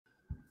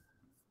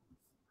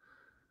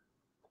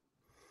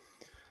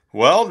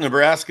Well,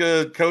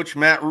 Nebraska coach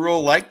Matt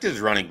Rule liked his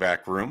running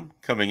back room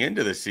coming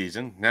into the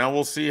season. Now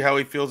we'll see how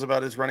he feels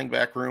about his running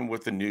back room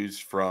with the news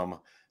from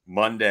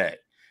Monday.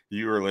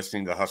 You are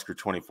listening to Husker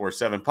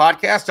 24/7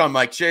 Podcast. I'm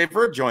Mike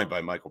Schaefer, joined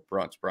by Michael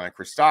Bruntz, Brian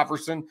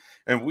Christopherson,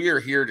 and we are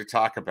here to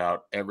talk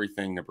about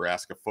everything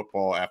Nebraska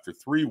football after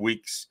 3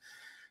 weeks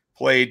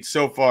played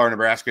so far.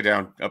 Nebraska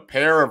down a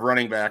pair of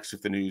running backs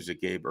with the news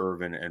that Gabe,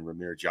 Ervin, and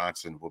Rahmir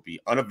Johnson will be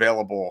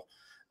unavailable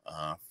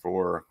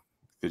for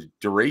the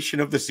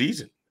duration of the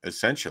season,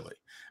 essentially.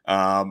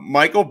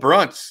 Michael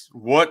Bruntz,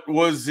 what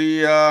was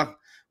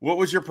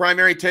your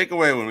primary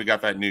takeaway when we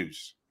got that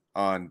news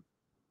on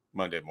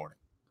Monday morning?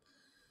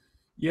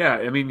 Yeah,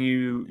 I mean,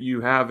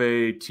 you have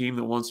a team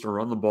that wants to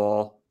run the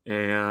ball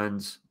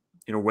and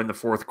win the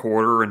fourth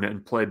quarter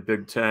and play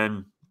Big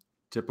Ten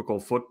typical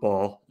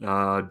football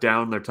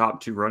down their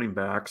top two running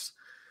backs.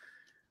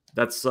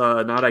 That's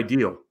not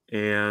ideal.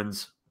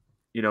 And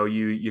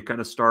you kind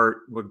of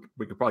start.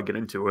 We could probably get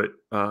into it,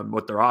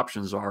 what their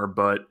options are,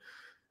 but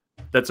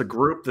that's a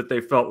group that they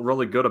felt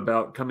really good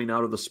about coming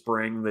out of the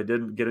spring. They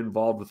didn't get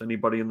involved with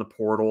anybody in the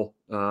portal.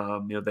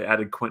 They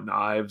added Quentin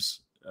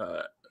Ives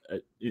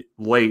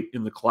late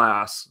in the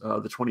class,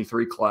 the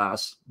 23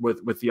 class,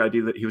 with the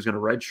idea that he was going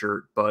to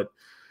redshirt. But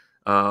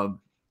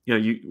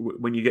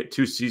when you get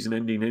two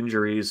season-ending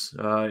injuries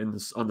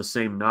on the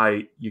same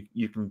night,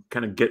 you can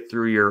kind of get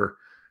through your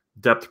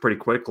depth pretty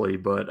quickly.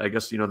 But I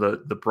guess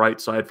the bright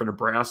side for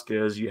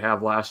Nebraska is you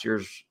have last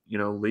year's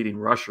leading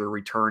rusher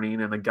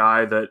returning and a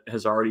guy that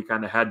has already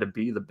kind of had to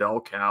be the bell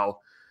cow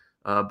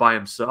by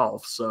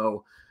himself.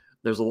 So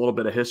there's a little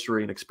bit of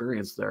history and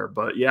experience there.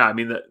 But yeah, I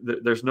mean,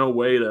 there's no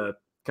way to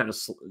kind of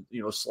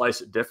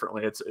slice it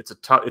differently.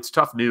 It's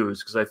tough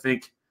news because I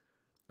think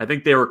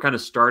they were kind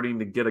of starting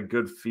to get a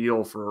good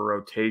feel for a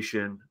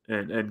rotation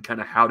and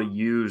kind of how to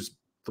use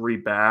three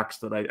backs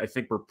that I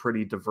think were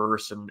pretty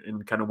diverse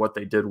in kind of what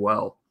they did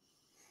well.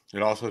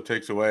 It also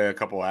takes away a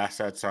couple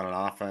assets on an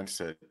offense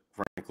that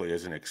frankly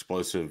isn't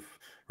explosive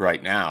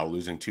right now,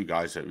 losing two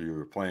guys that we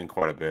were playing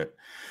quite a bit.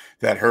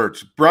 That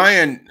hurts.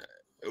 Brian,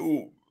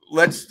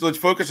 let's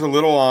focus a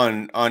little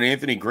on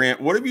Anthony Grant.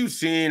 What have you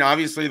seen?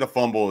 Obviously, the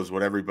fumble is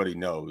what everybody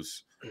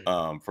knows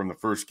from the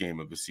first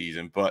game of the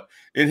season. But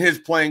in his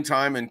playing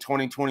time in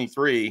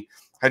 2023,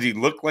 has he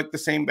looked like the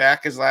same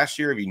back as last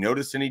year? Have you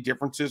noticed any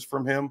differences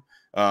from him?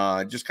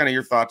 Just kind of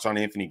your thoughts on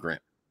Anthony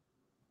Grant.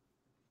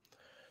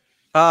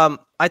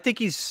 I think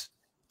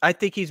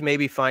he's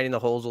maybe finding the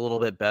holes a little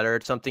bit better.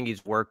 It's something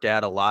he's worked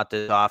at a lot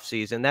this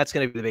offseason. That's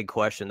going to be the big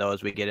question, though,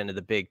 as we get into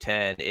the Big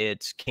Ten.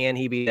 It's, can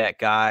he be that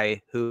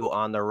guy who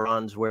on the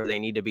runs where they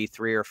need to be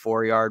 3 or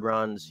 4 yard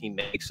runs, he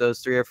makes those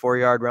 3 or 4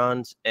 yard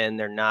runs, and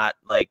they're not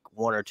like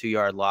 1 or 2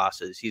 yard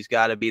losses. He's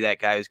got to be that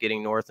guy who's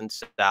getting north and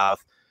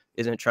south,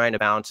 isn't trying to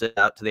bounce it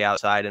out to the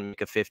outside and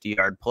make a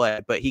 50-yard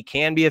play. But he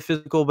can be a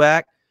physical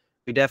back.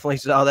 We definitely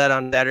saw that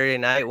on Saturday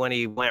night when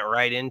he went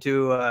right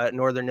into a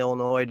Northern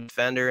Illinois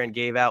defender and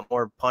gave out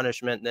more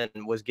punishment than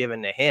was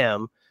given to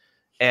him.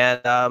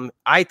 And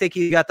I think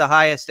he got the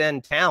highest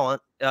end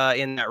talent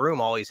in that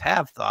room. Always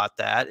have thought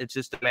that. It's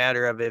just a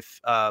matter of if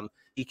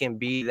he can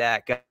be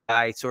that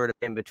guy sort of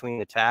in between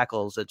the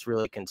tackles that's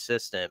really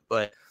consistent.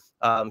 But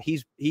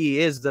he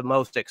is the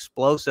most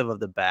explosive of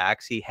the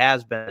backs. He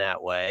has been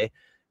that way.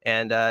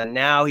 And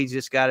now he's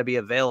just got to be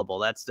available.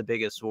 That's the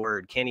biggest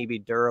word. Can he be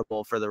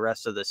durable for the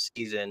rest of the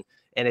season?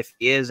 And if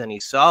he is and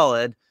he's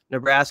solid,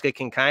 Nebraska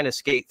can kind of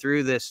skate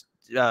through this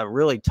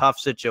really tough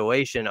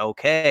situation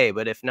okay.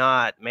 But if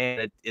not,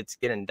 man, it's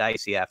getting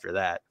dicey after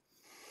that.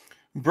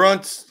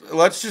 Bruntz,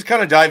 let's just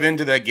kind of dive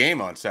into that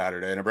game on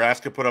Saturday.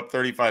 Nebraska put up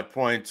 35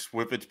 points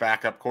with its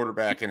backup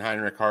quarterback in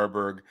Heinrich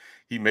Haarberg.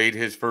 He made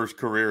his first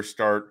career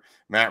start.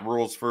 Matt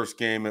Rule's first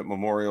game at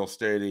Memorial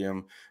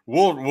Stadium.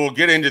 We'll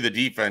get into the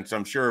defense,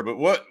 I'm sure. But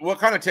what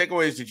kind of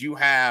takeaways did you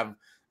have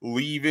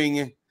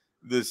leaving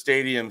the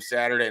stadium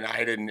Saturday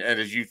night, and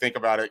as you think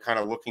about it, kind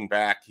of looking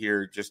back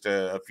here just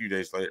a few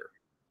days later?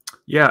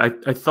 Yeah,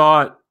 I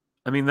thought.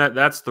 I mean,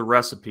 that's the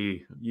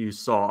recipe you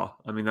saw.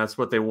 I mean, that's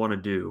what they want to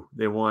do.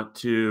 They want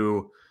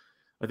to.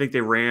 I think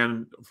they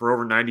ran for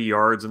over 90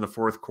 yards in the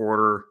fourth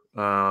quarter.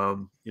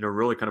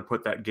 Really kind of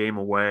put that game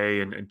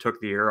away and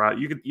took the air out.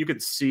 You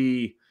could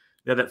see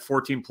that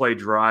 14-play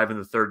drive in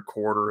the third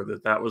quarter,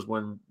 that was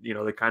when,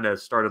 they kind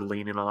of started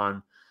leaning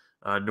on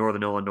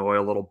Northern Illinois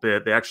a little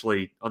bit. They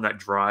actually, on that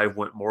drive,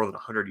 went more than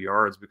 100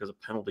 yards because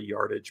of penalty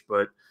yardage.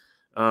 But,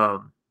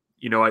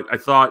 I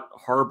thought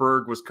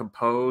Haarberg was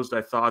composed.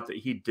 I thought that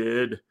he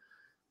did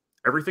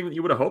everything that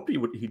you would have hoped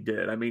he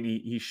did. I mean,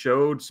 he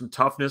showed some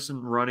toughness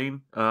in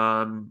running.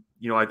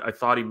 I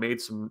thought he made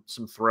some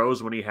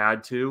throws when he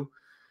had to.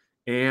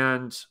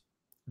 And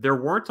there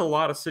weren't a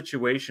lot of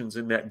situations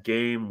in that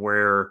game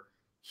where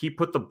he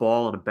put the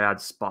ball in a bad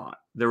spot.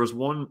 There was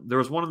one in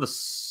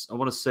the, I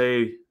want to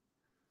say,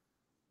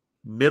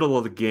 middle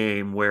of the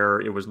game where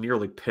it was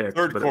nearly picked.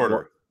 Third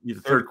quarter.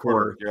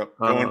 Yep.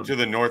 Going to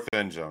the north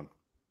end zone.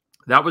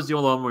 That was the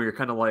only one where you're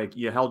kind of like,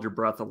 you held your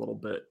breath a little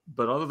bit.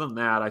 But other than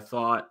that, I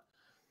thought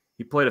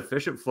he played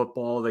efficient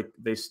football.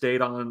 They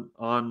stayed on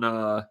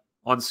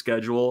on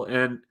schedule.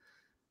 And,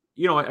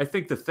 I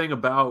think the thing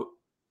about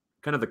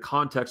kind of the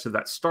context of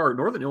that start,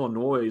 Northern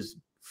Illinois'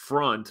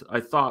 front,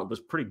 I thought was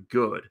pretty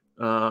good.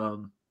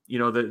 That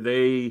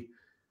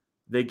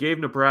they gave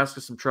Nebraska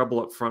some trouble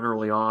up front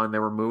early on. They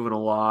were moving a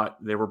lot.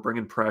 They were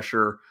bringing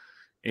pressure.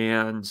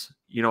 And,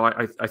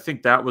 I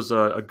think that was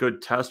a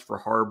good test for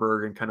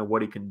Haarberg and kind of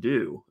what he can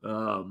do.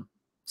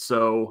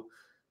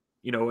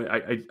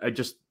 I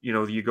just,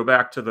 you go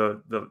back to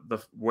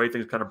the way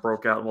things kind of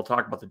broke out, and we'll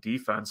talk about the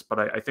defense, but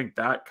I think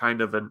that kind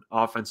of an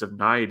offensive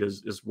night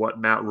is what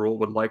Matt Rule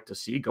would like to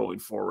see going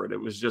forward. It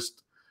was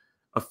just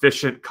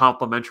efficient,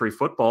 complementary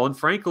football. And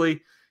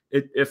frankly,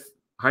 if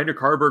Heinrich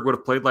Haarberg would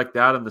have played like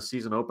that in the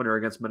season opener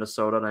against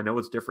Minnesota, and I know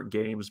it's different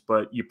games,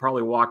 but you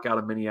probably walk out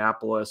of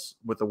Minneapolis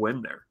with a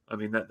win there. I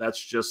mean, that's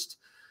just,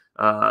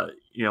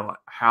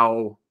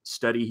 how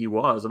steady he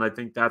was. And I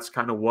think that's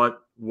kind of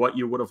what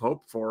you would have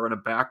hoped for in a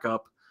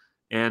backup.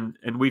 And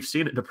we've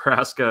seen at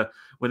Nebraska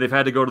when they've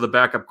had to go to the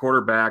backup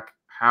quarterback,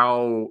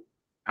 how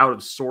out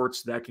of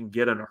sorts that can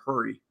get in a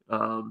hurry.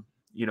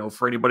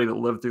 For anybody that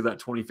lived through that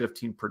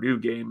 2015 Purdue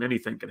game,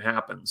 anything can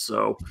happen.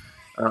 So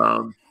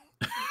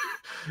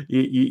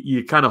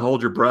you kind of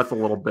hold your breath a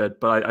little bit,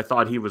 but I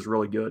thought he was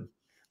really good.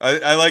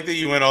 I like that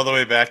you went all the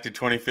way back to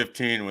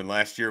 2015 when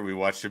last year we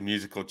watched a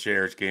musical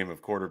chairs game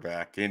of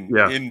quarterback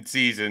in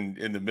season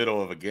in the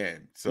middle of a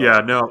game. So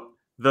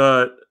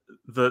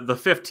the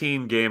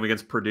 15 game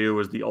against Purdue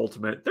was the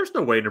ultimate. There's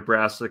no way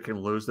Nebraska can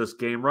lose this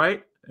game,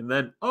 right? And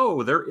then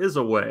there is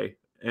a way,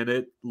 and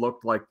it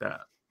looked like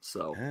that.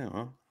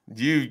 So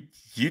you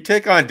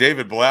take on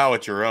David Blau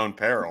at your own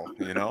peril.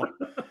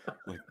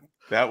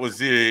 That was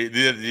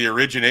the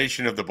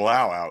origination of the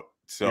Blau out.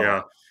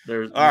 So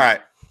all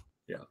right.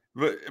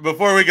 But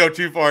before we go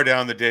too far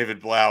down the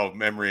David Blau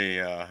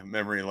memory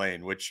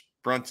lane, which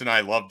Bruntz and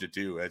I love to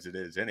do as it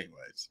is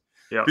anyways.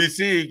 Yeah.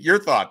 BC, your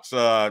thoughts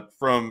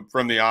from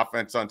the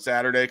offense on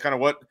Saturday, kind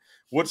of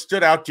what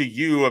stood out to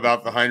you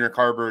about the Heinrich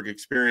Haarberg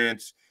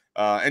experience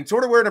and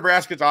sort of where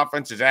Nebraska's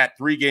offense is at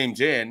 3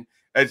 games in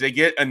as they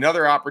get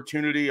another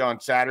opportunity on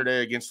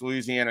Saturday against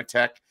Louisiana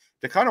Tech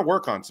to kind of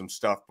work on some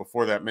stuff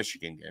before that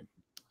Michigan game.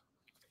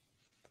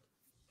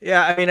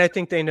 Yeah, I mean, I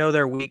think they know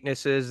their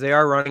weaknesses. They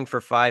are running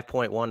for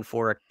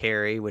 5.14 a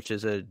carry, which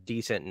is a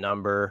decent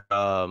number,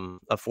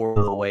 a fourth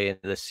of the way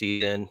into the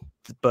season.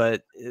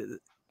 But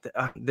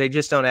they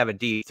just don't have a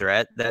deep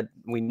threat. That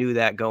we knew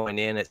that going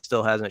in. It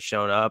still hasn't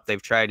shown up.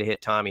 They've tried to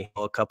hit Tommy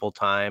Hill a couple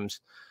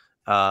times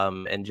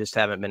and just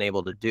haven't been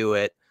able to do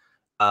it.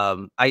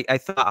 I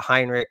thought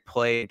Heinrich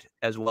played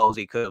as well as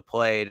he could have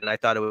played, and I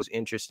thought it was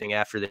interesting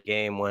after the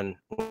game when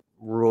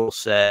Rule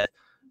said,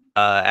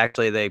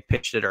 actually, they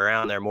pitched it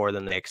around there more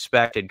than they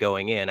expected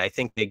going in. I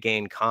think they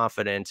gained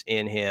confidence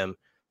in him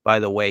by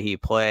the way he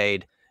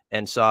played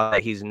and saw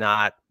that he's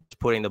not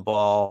putting the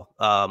ball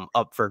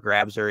up for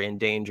grabs or in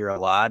danger a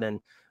lot. And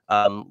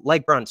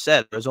like Bruntz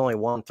said, there's only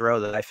one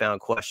throw that I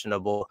found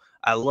questionable.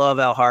 I love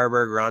how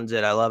Haarberg runs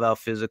it. I love how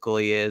physical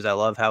he is. I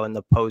love how in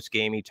the post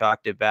game he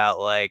talked about,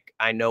 like,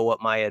 I know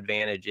what my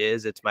advantage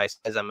is. It's my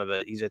size.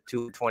 He's a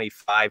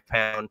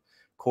 225-pound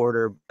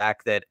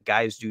quarterback that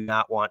guys do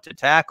not want to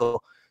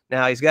tackle.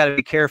 Now, he's got to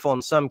be careful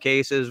in some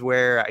cases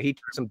where he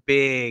took some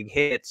big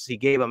hits. He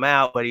gave them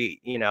out, but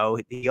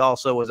he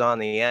also was on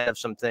the end of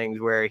some things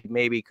where he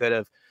maybe could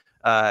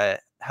have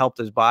helped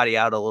his body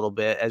out a little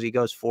bit. As he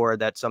goes forward,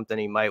 that's something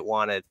he might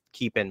want to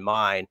keep in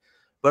mind.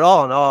 But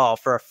all in all,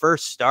 for a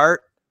first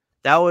start,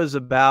 that was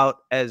about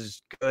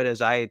as good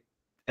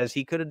as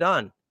he could have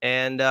done.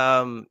 And,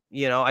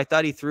 I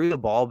thought he threw the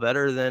ball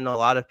better than a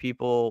lot of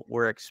people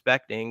were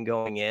expecting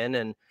going in.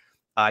 And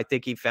I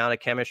think he found a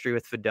chemistry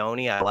with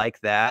Fidone. I like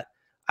that.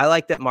 I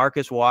like that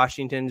Marcus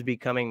Washington's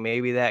becoming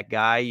maybe that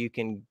guy you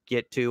can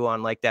get to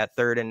on like that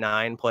 3rd and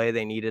 9 play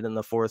they needed in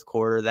the fourth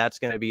quarter. That's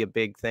going to be a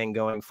big thing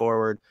going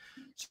forward.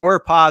 So we're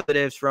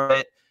positives from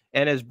it.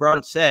 And as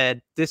Bruntz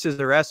said, this is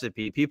the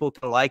recipe. People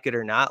can like it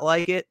or not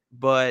like it,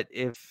 but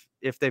if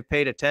they've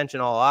paid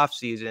attention all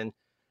offseason,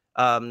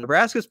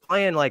 Nebraska's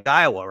playing like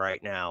Iowa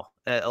right now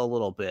a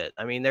little bit.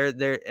 I mean, they're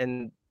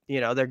going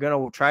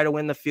to try to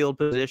win the field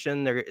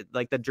position. They're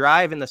like the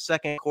drive in the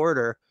second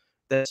quarter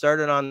that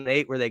started on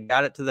 8 where they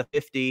got it to the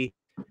 50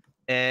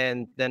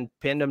 and then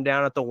pinned them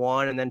down at the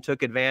 1 and then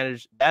took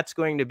advantage. That's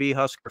going to be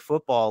Husker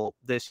football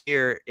this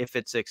year. If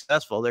it's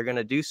successful, they're going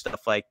to do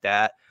stuff like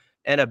that.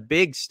 And a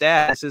big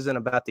stat, this isn't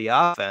about the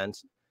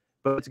offense,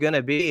 but it's going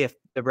to be if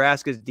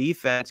Nebraska's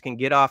defense can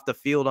get off the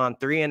field on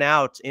 3 and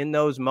outs in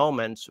those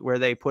moments where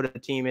they put a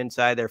team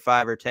inside their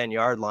 5 or 10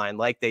 yard line,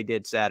 like they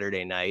did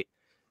Saturday night.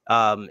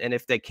 And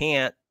if they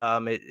can't,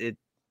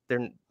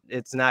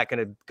 it's not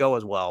going to go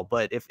as well.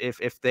 But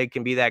if they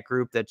can be that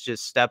group that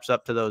just steps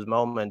up to those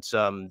moments,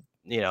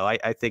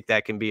 I think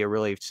that can be a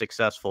really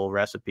successful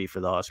recipe for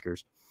the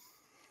Huskers.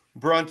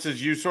 Bruntz,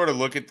 as you sort of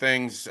look at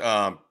things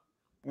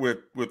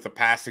with the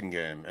passing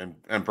game,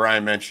 and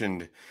Brian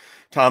mentioned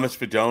Thomas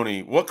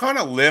Fidone, what kind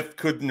of lift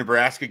could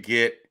Nebraska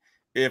get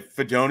if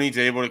Fidone's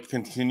able to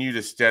continue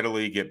to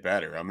steadily get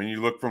better? I mean,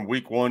 you look from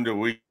week 1 to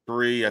week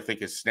 3, I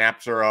think his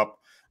snaps are up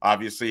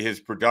Obviously,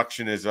 his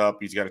production is up.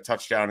 He's got a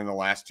touchdown in the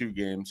last 2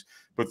 games,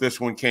 but this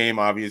one came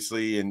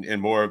obviously in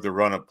more of the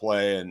run of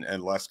play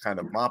and less kind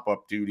of mop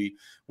up duty.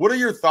 What are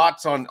your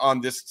thoughts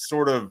on this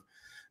sort of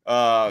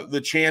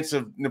the chance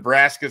of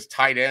Nebraska's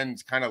tight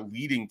ends kind of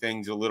leading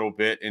things a little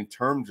bit in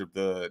terms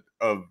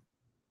of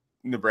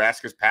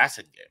Nebraska's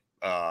passing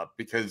game?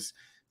 Because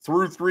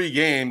through 3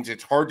 games,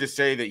 it's hard to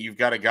say that you've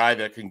got a guy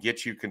that can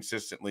get you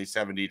consistently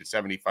 70 to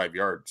 75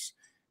 yards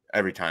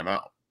every time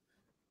out.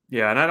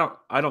 Yeah, and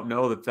I don't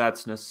know that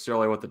that's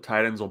necessarily what the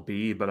tight ends will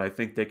be, but I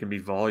think they can be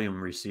volume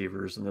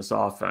receivers in this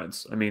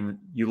offense. I mean,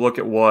 you look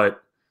at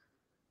what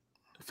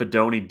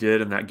Fidone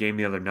did in that game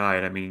the other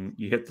night. I mean,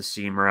 you hit the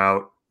seam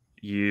route.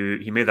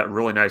 He made that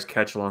really nice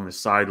catch along the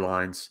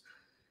sidelines,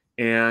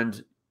 and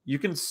you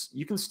can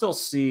still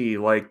see,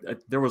 like,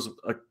 there was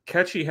a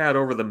catch he had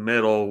over the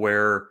middle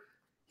where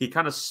he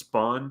kind of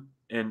spun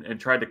and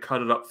tried to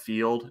cut it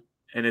upfield,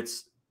 and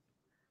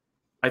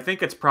I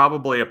think it's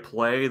probably a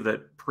play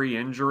that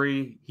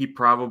pre-injury he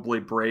probably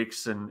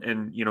breaks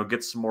and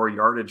gets some more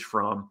yardage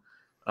from.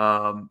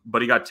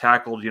 But he got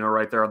tackled,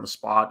 right there on the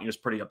spot. And he was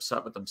pretty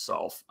upset with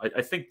himself.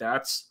 I think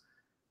that's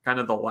kind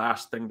of the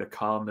last thing to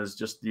come, is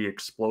just the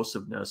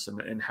explosiveness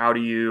and how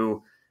do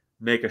you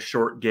make a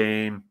short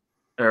gain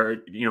or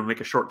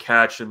make a short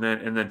catch and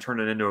then turn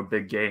it into a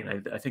big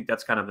gain. I think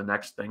that's kind of the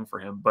next thing for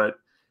him. But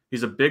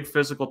he's a big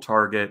physical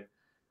target.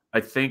 I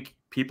think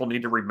people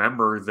need to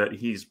remember that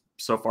he's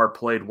so far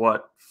played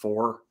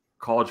 4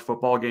 college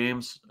football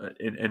games,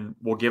 and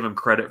we'll give him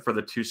credit for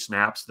the 2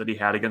 snaps that he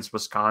had against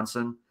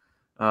Wisconsin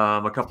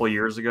a couple of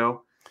years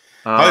ago.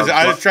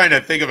 I was trying to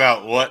think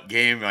about what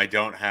game I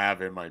don't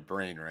have in my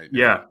brain right now.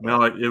 Yeah,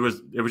 no, it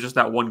was just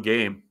that one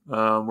game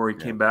where he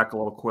came back a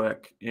little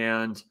quick,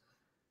 and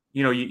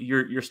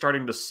you're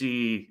starting to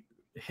see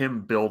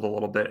him build a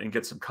little bit and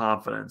get some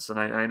confidence. And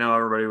I know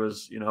everybody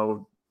was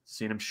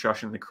seeing him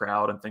shushing the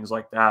crowd and things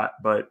like that,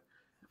 but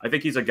I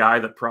think he's a guy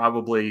that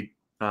probably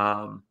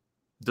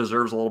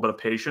deserves a little bit of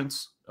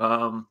patience.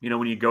 When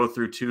you go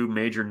through 2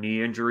 major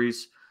knee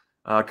injuries,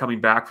 coming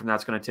back from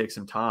that's going to take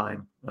some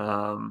time.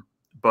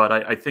 But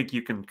I think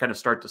you can kind of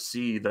start to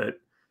see that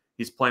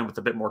he's playing with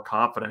a bit more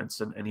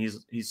confidence, and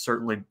he's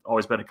certainly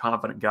always been a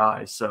confident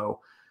guy.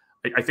 So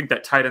I think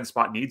that tight end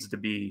spot needs to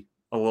be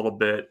a little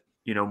bit,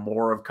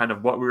 more of kind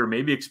of what we were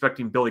maybe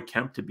expecting Billy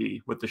Kemp to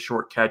be with the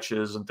short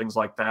catches and things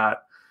like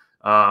that.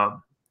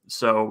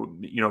 So,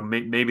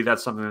 maybe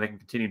that's something that they can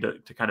continue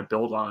to kind of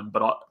build on.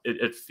 But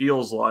it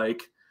feels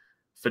like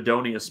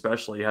Fidone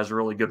especially has a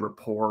really good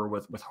rapport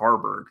with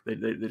Haarberg.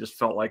 They just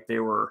felt like they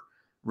were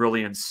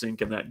really in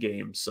sync in that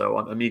game. So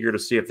I'm eager to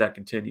see if that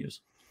continues.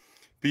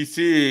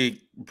 BC,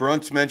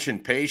 Bruntz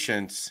mentioned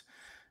patience.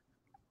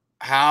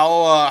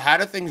 How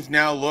do things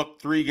now look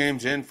 3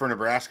 games in for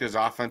Nebraska's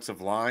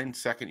offensive line,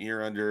 second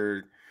year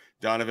under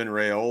Donovan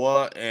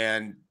Raiola,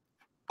 and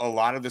a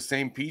lot of the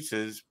same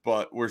pieces,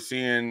 but we're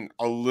seeing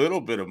a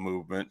little bit of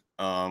movement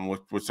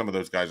with some of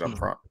those guys up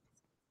front.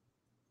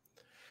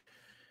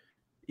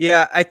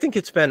 Yeah, I think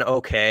it's been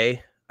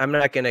okay. I'm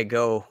not going to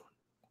go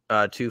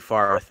too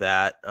far with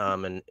that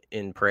and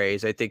in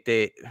praise. I think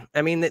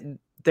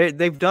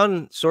they've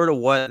done sort of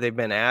what they've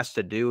been asked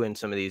to do in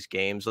some of these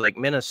games. Like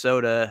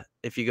Minnesota,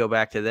 if you go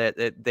back to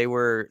that they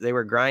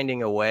were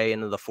grinding away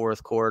into the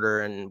 4th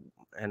quarter, and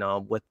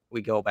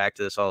we go back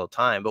to this all the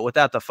time. But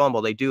without the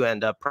fumble, they do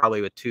end up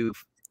probably with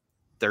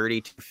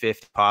 230 to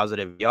 50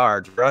 positive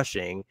yards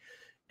rushing,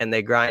 and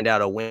they grind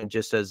out a win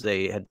just as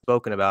they had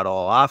spoken about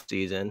all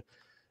offseason.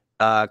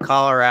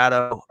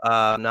 Colorado,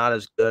 not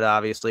as good,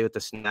 obviously, with the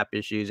snap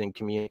issues and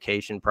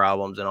communication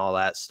problems and all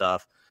that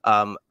stuff.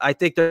 I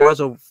think there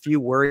was a few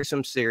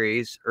worrisome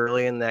series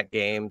early in that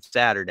game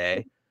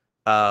Saturday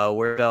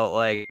where it felt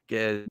like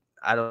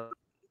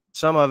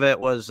some of it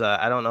was,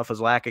 I don't know if it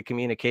was lack of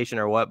communication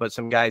or what, but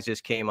some guys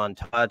just came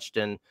untouched.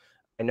 And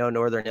I know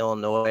Northern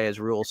Illinois, as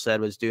Rule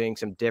said, was doing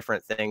some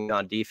different things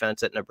on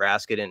defense that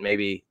Nebraska didn't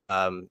maybe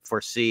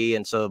foresee.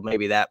 And so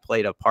maybe that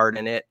played a part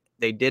in it.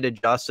 They did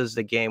adjust as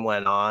the game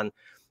went on,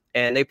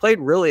 and they played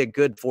really a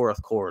good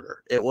 4th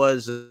quarter. It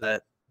was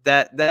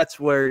that's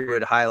where you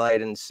would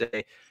highlight and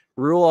say,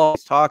 Rule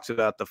always talks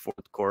about the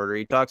 4th quarter.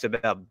 He talks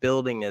about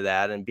building to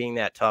that and being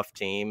that tough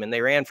team. And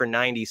they ran for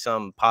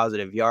 90-some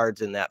positive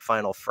yards in that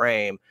final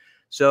frame.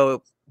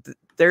 So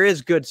there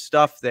is good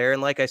stuff there.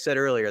 And like I said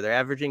earlier, they're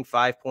averaging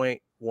 5.14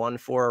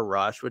 a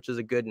rush, which is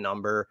a good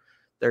number.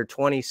 They're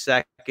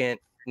 22nd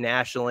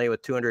nationally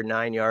with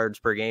 209 yards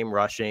per game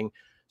rushing.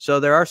 So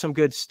there are some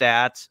good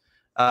stats.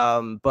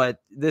 But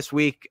this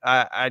week,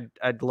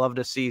 I'd love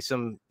to see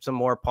some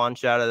more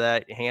punch out of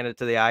that, hand it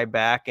to the eye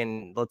back,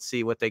 and let's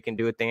see what they can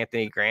do with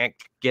Anthony Grant,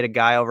 get a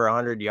guy over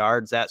 100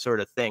 yards, that sort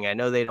of thing. I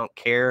know they don't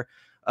care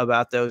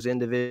about those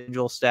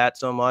individual stats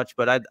so much,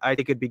 but I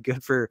think it'd be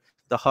good for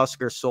the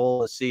Husker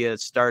soul to see a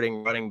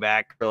starting running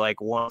back for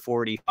like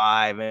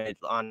 145 and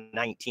on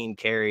 19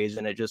 carries,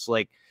 and it just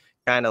like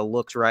kind of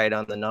looks right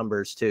on the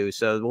numbers too.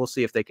 So we'll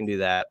see if they can do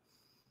that.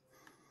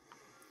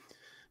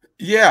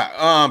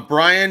 Yeah,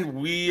 Brian,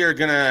 we are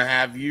gonna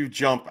have you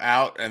jump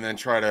out and then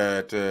try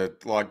to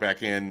log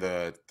back in.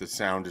 The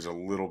sound is a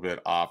little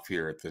bit off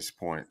here at this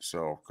point,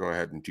 so go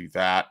ahead and do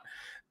that.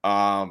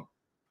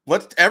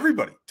 Let's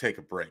everybody take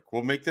a break.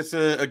 We'll make this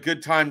a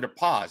good time to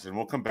pause, and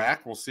we'll come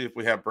back. We'll see if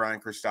we have Brian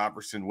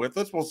Christopherson with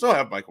us. We'll still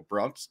have Michael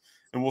Bruntz,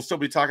 and we'll still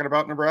be talking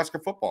about Nebraska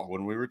football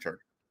when we return.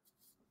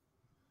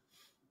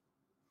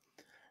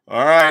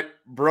 All right,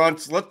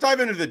 Bruntz, let's dive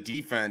into the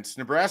defense.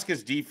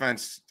 Nebraska's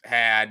defense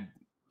had,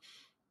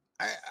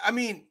 I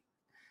mean,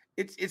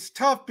 it's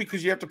tough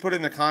because you have to put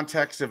in the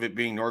context of it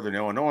being Northern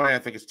Illinois. I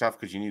think it's tough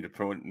because you need to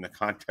put it in the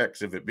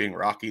context of it being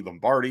Rocky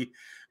Lombardi.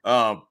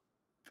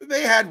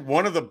 They had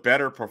one of the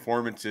better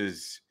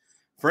performances,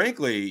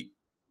 frankly,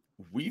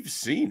 we've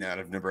seen out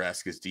of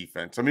Nebraska's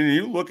defense. I mean,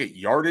 you look at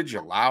yardage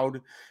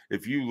allowed,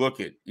 if you look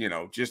at,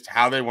 just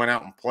how they went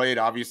out and played,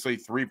 obviously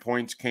 3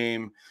 points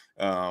came,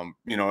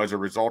 as a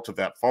result of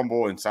that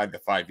fumble inside the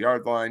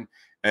 5-yard line.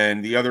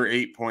 And the other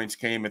 8 points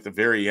came at the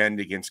very end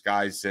against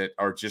guys that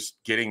are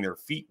just getting their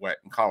feet wet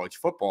in college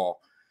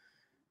football.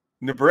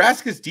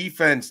 Nebraska's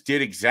defense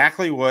did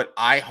exactly what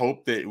I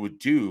hoped that it would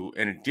do,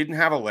 and it didn't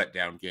have a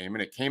letdown game,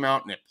 and it came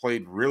out and it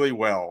played really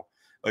well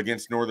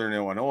against Northern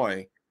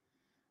Illinois.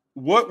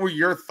 What were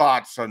your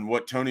thoughts on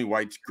what Tony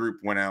White's group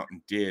went out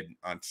and did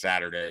on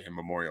Saturday in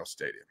Memorial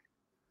Stadium?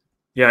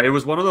 Yeah, it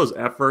was one of those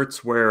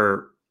efforts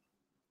where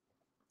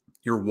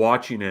you're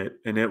watching it,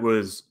 and it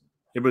was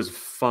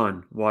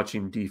fun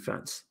watching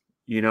defense.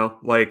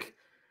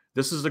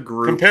 This is a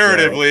group.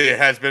 Comparatively, it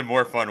has been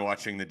more fun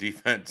watching the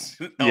defense.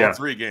 All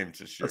 3 games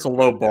this year. That's a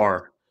low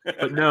bar.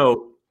 But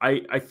no,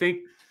 I think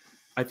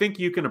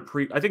you can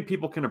I think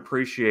people can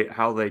appreciate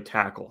how they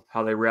tackle,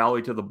 how they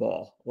rally to the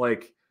ball.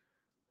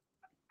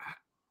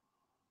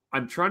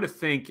 I'm trying to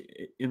think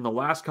in the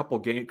last couple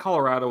of games,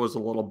 Colorado was a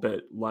little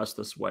bit less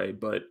this way,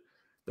 but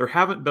there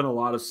haven't been a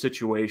lot of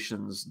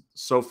situations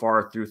so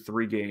far through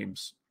 3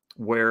 games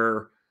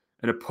where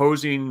an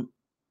opposing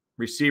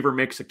receiver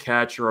makes a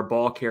catch or a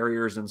ball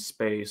carrier's in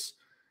space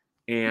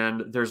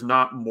and there's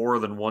not more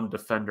than one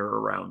defender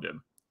around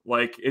him.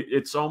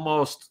 It's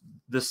almost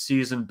this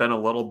season been a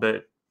little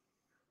bit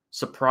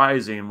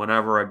surprising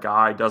whenever a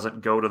guy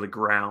doesn't go to the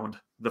ground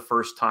the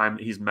first time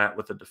that he's met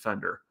with a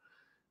defender.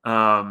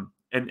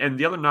 And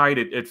the other night,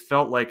 it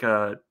felt like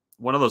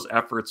one of those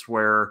efforts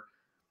where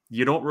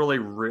you don't really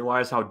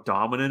realize how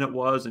dominant it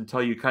was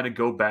until you kind of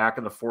go back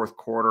in the fourth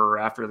quarter or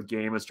after the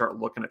game and start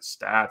looking at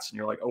stats, and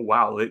you're like, oh,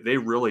 wow, they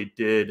really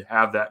did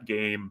have that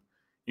game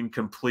in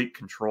complete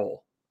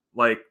control.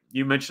 Like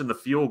you mentioned the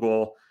field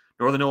goal,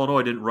 Northern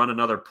Illinois didn't run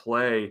another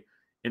play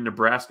in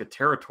Nebraska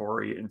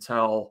territory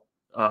until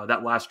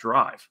that last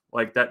drive.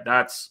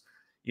 That's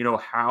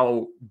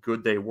how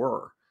good they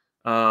were.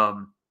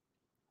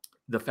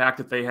 The fact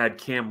that they had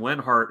Cam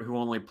Linhart, who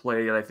only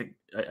played, I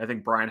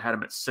think Brian had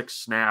him at 6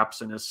 snaps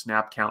in his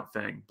snap count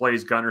thing.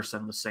 Blaze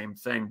Gunnerson, the same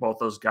thing. Both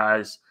those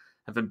guys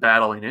have been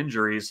battling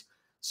injuries.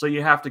 So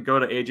you have to go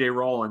to A.J.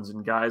 Rollins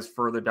and guys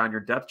further down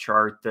your depth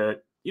chart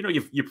that,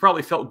 you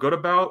probably felt good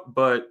about,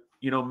 but,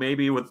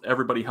 maybe with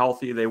everybody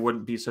healthy, they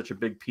wouldn't be such a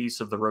big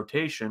piece of the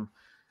rotation.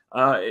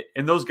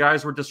 And those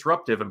guys were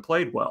disruptive and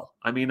played well.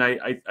 I mean,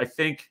 I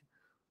think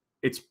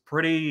it's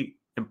pretty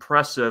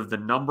impressive the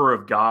number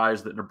of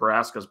guys that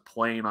Nebraska's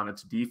playing on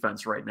its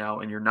defense right now,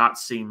 and you're not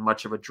seeing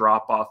much of a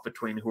drop-off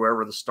between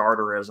whoever the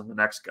starter is and the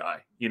next guy.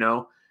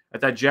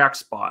 At that jack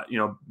spot,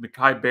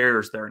 Mekhi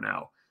Bear's there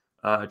now.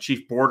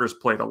 Chief Borders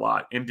played a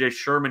lot. MJ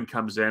Sherman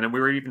comes in, and we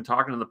were even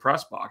talking in the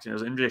press box.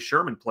 MJ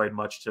Sherman played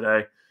much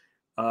today.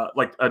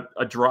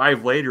 A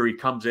drive later, he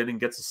comes in and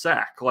gets a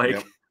sack.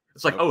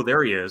 It's like, oh,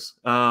 there he is.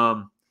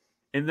 And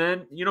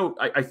then,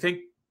 I think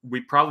we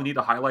probably need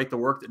to highlight the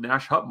work that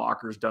Nash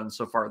Hutmacher's done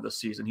so far this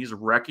season. He's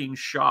wrecking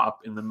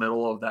shop in the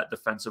middle of that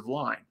defensive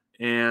line.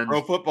 And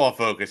Pro Football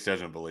Focus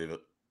doesn't believe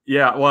it.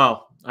 Yeah,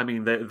 well, I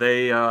mean,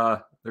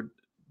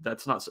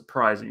 that's not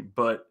surprising,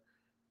 but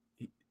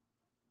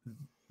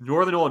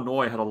Northern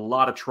Illinois had a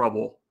lot of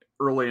trouble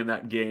early in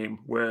that game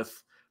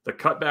with the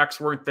cutbacks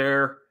weren't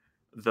there,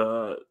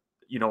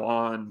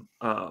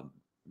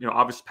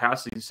 obvious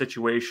passing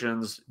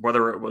situations,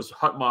 whether it was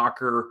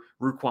Hutmacher,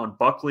 Ruquan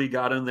Buckley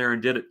got in there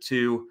and did it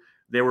too.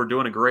 They were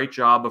doing a great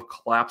job of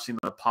collapsing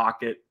the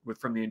pocket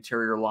from the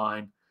interior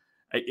line.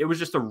 It was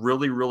just a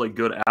really, really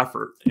good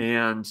effort.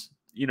 And,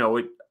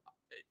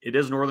 it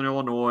is Northern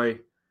Illinois.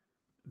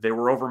 They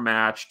were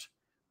overmatched,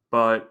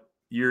 but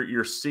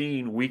you're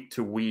seeing week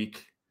to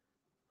week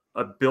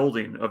a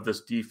building of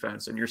this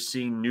defense, and you're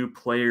seeing new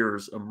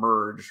players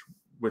emerge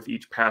with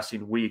each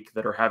passing week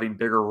that are having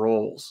bigger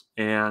roles.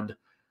 And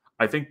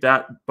I think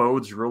that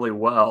bodes really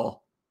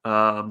well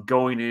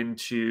going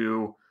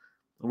into,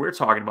 we're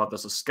talking about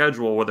this, a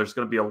schedule where there's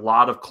going to be a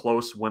lot of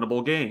close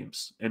winnable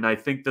games. And I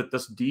think that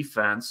this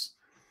defense,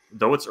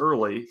 though it's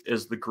early,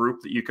 is the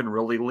group that you can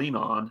really lean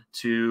on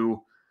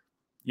to,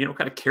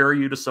 kind of carry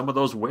you to some of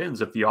those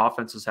wins if the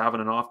offense is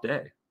having an off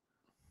day.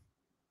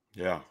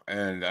 Yeah.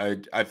 And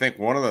I think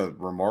one of the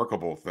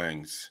remarkable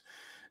things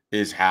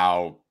is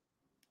how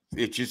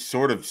it just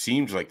sort of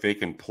seems like they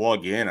can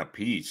plug in a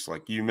piece.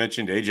 Like you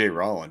mentioned, AJ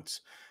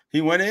Rollins,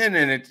 he went in,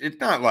 and it's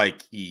not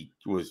like he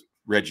was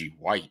Reggie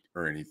White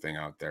or anything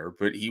out there,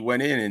 but he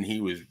went in and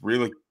he was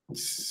really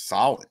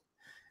solid.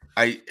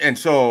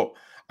 So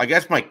I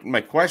guess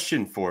my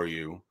question for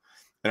you,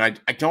 and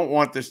I don't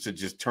want this to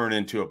just turn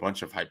into a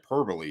bunch of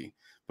hyperbole,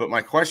 but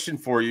my question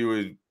for you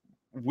is,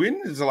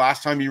 when is the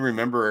last time you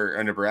remember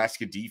a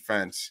Nebraska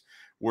defense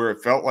where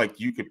it felt like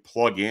you could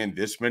plug in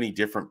this many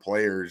different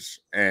players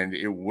and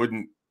it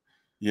wouldn't,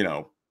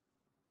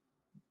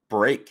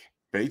 break,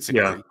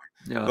 basically?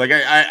 Yeah. Like,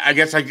 I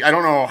guess I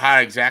don't know how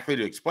exactly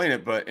to explain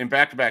it, but in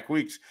back-to-back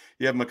weeks,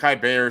 you have Mekhi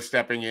Bayer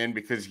stepping in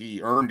because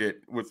he earned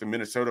it with the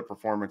Minnesota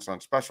performance on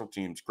special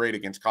teams, great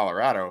against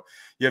Colorado.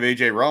 You have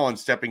AJ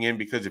Rollins stepping in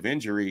because of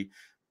injury,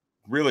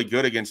 really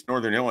good against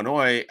Northern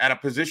Illinois at a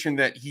position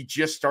that he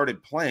just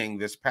started playing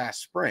this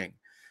past spring.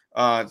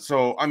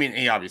 So, I mean,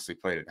 he obviously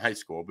played in high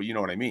school, but you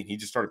know what I mean? He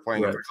just started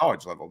playing at the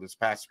college level this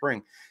past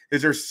spring.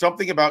 Is there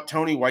something about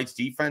Tony White's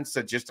defense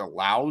that just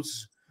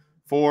allows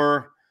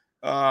for,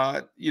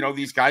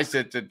 these guys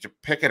to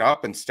pick it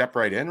up and step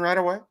right in right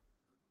away?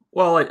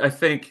 Well, I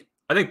think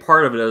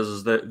part of it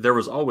is that there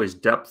was always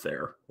depth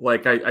there.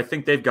 Like, I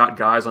think they've got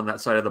guys on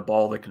that side of the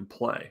ball that can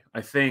play.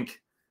 I think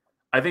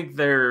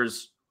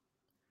there's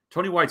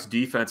Tony White's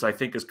defense, I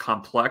think, is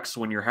complex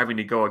when you're having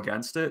to go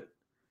against it.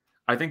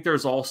 I think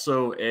there's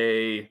also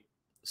a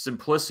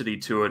simplicity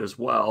to it as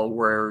well,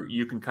 where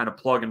you can kind of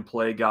plug and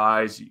play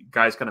guys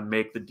kind of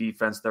make the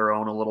defense their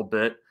own a little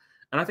bit.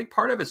 And I think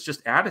part of it's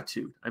just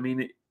attitude. I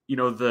mean,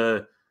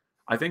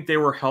 I think they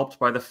were helped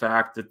by the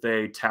fact that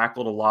they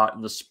tackled a lot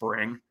in the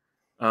spring.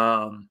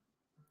 I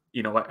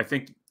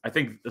think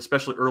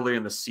especially early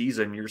in the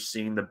season, you're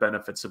seeing the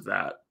benefits of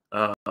that,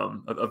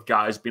 of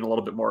guys being a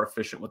little bit more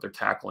efficient with their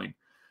tackling.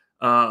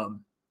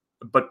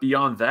 But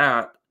beyond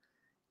that,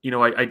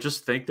 I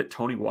just think that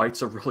Tony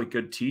White's a really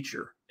good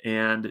teacher,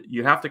 and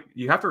you have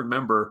to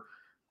remember,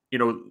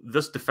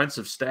 this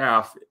defensive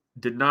staff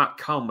did not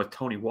come with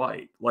Tony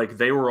White. Like,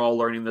 they were all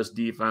learning this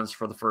defense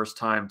for the first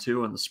time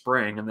too in the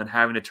spring, and then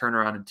having to turn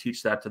around and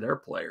teach that to their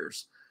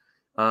players.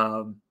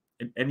 I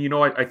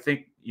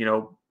think,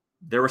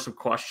 there were some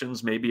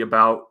questions maybe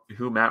about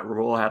who Matt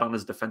Rule had on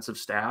his defensive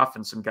staff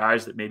and some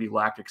guys that maybe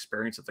lacked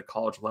experience at the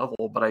college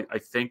level. But I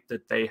think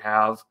that they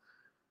have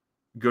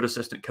good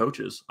assistant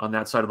coaches on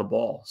that side of the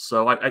ball.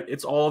 So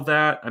it's all of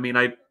that. I mean,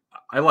 I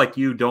like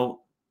you, don't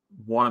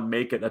want to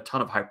make it a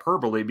ton of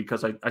hyperbole,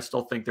 because I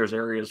still think there's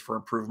areas for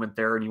improvement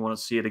there, and you want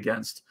to see it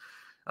against,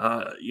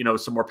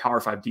 some more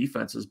Power 5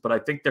 defenses. But I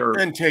think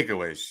and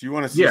takeaways. You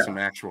want to see some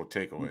actual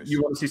takeaways.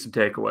 You want to see some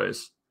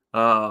takeaways.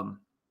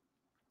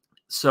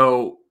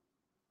 So,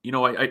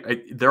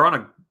 they're on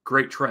a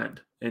great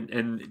trend, and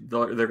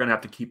they're going to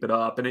have to keep it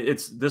up. And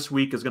this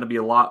week is going to be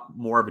a lot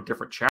more of a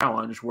different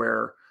challenge,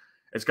 where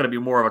it's going to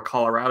be more of a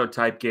Colorado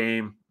type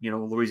game.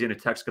 Louisiana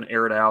Tech's going to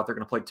air it out. They're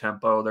going to play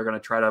tempo. They're going to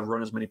try to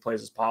run as many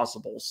plays as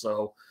possible.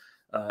 So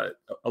a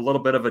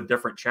little bit of a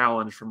different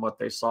challenge from what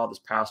they saw this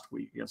past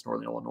week against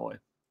Northern Illinois.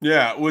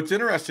 Yeah. What's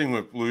interesting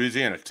with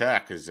Louisiana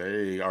Tech is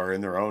they are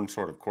in their own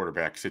sort of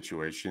quarterback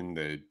situation.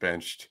 They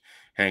benched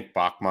Hank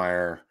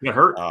Bachmeier. Got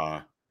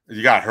hurt.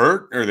 You got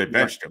hurt, or they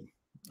benched him?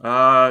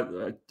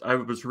 I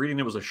was reading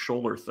it was a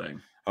shoulder thing.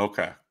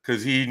 Okay,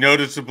 because he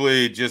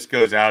noticeably just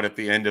goes out at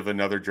the end of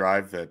another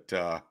drive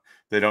that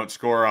they don't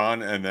score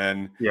on, and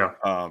then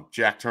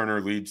Jack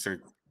Turner leads a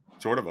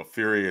sort of a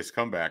furious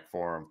comeback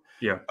for him.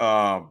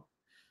 Yeah,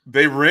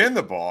 they ran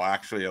the ball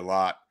actually a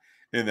lot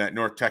in that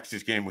North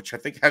Texas game, which I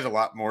think has a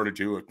lot more to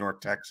do with North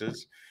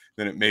Texas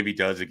than it maybe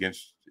does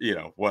against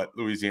what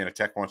Louisiana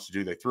Tech wants to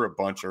do. They threw a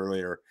bunch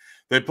earlier.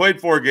 They played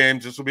 4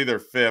 games. This will be their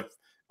 5th.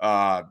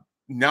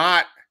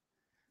 Not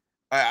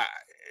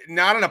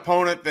an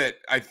opponent that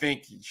I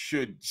think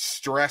should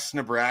stress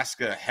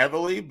Nebraska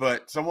heavily,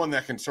 but someone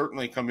that can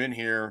certainly come in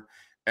here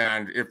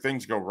and, if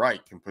things go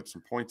right, can put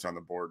some points on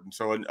the board. And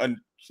so a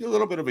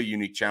little bit of a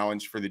unique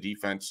challenge for the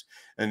defense,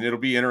 and it'll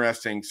be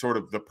interesting sort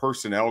of the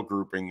personnel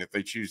grouping that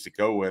they choose to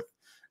go with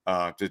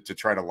to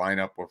try to line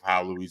up with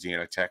how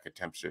Louisiana Tech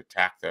attempts to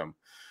attack them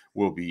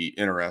will be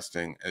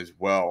interesting as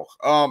well.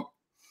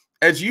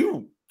 As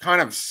you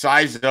kind of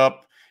sized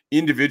up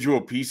individual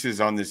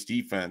pieces on this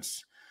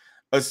defense,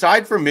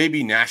 aside from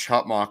maybe Nash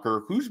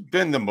Hutmacher, who's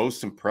been the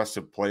most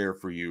impressive player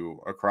for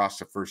you across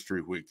the first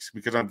 3 weeks?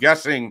 Because I'm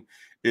guessing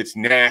it's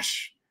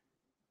Nash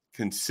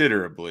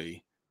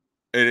considerably.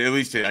 At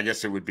least I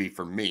guess it would be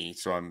for me.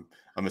 So I'm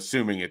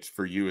assuming it's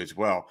for you as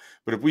well.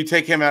 But if we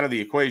take him out of the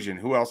equation,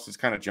 who else is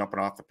kind of jumping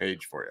off the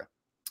page for you?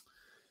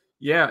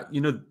 Yeah,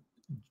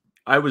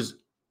 I was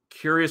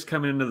curious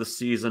coming into the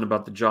season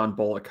about the John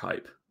Bullock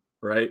hype,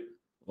 right?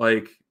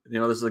 Like,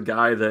 this is a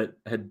guy that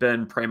had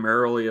been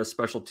primarily a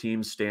special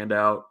teams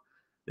standout.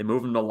 They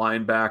move him to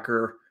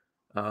linebacker.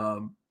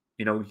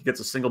 He gets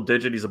a single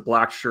digit. He's a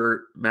black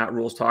shirt. Matt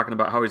Rule's talking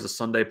about how he's a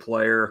Sunday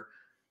player.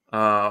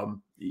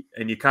 And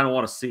you kind of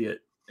want to see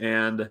it.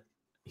 And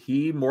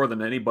he, more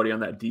than anybody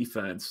on that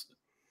defense,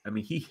 I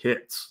mean, he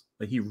hits.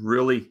 Like, he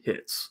really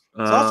hits.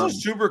 He's also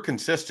super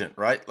consistent,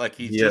 right? Like,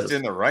 he's just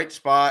in the right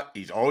spot.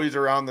 He's always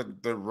around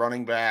the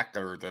running back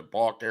or the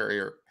ball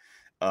carrier.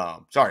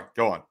 Sorry,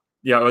 go on.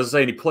 Yeah, I was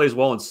saying he plays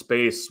well in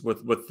space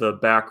with the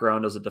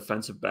background as a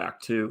defensive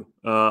back too.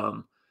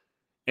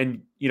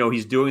 And,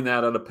 he's doing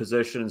that at a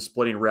position and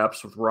splitting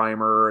reps with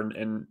Rahmir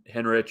and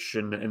Heinrich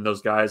and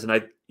those guys.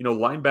 And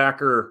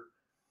linebacker,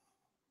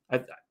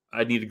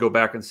 I need to go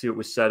back and see what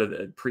was said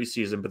at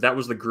preseason, but that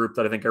was the group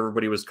that I think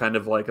everybody was kind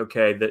of like,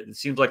 okay, it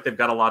seems like they've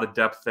got a lot of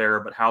depth there,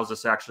 but how's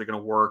this actually going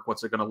to work?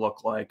 What's it going to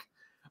look like?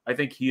 I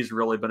think he's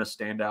really been a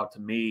standout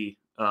to me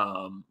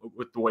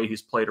with the way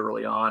he's played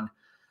early on.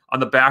 On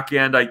the back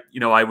end,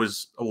 I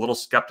was a little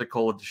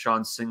skeptical of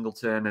Deshaun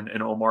Singleton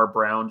and Omar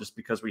Brown just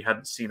because we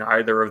hadn't seen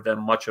either of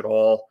them much at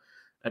all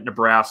at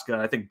Nebraska.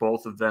 I think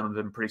both of them have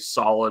been pretty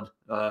solid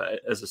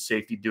as a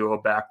safety duo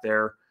back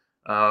there.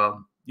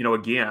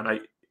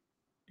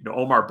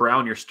 Omar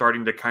Brown, you're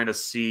starting to kind of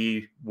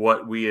see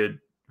what we had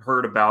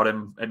heard about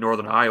him at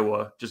Northern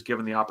Iowa, just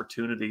given the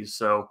opportunities.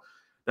 So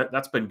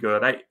that's been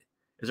good.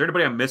 Is there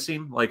anybody I'm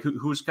missing? Like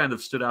who's kind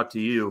of stood out to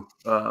you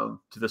to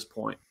this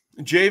point?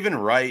 Javen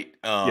Wright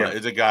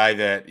is a guy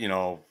that,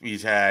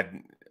 he's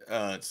had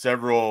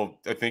several,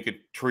 I think,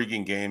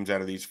 intriguing games out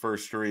of these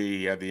first three.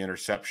 He had the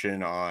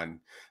interception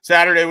on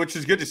Saturday, which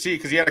is good to see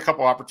because he had a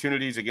couple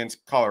opportunities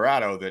against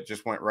Colorado that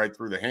just went right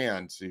through the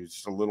hands. He was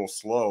just a little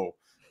slow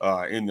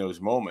in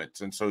those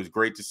moments. And so it's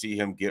great to see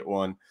him get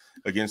one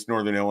against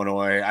Northern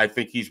Illinois. I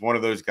think he's one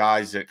of those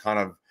guys that kind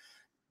of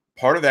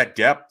part of that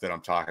depth that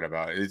I'm talking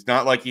about. It's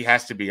not like he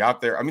has to be out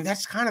there. I mean,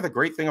 that's kind of the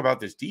great thing about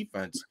this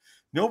defense.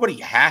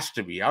 Nobody has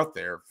to be out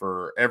there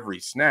for every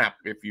snap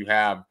if you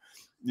have,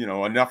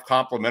 enough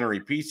complementary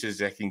pieces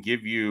that can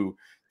give you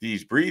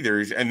these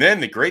breathers. And then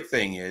the great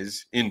thing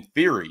is, in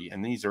theory,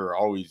 and these are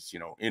always,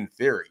 in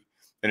theory,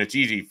 and it's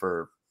easy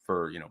for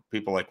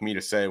people like me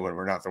to say when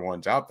we're not the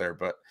ones out there,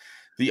 but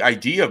the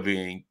idea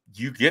being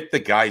you get the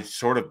guys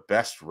sort of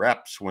best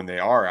reps when they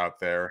are out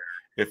there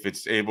if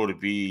it's able to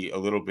be a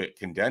little bit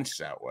condensed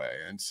that way.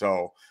 And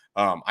so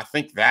I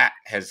think that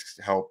has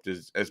helped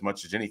as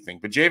much as anything.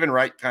 But Javen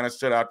Wright kind of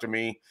stood out to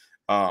me.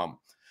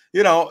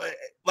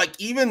 Like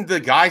even the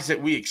guys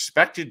that we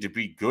expected to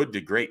be good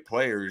to great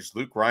players,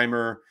 Luke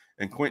Rahmir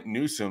and Quentin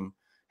Newsome,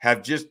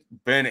 have just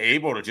been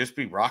able to just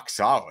be rock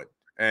solid.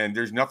 And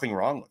there's nothing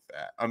wrong with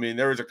that. I mean,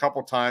 there was a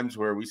couple times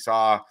where we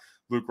saw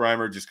Luke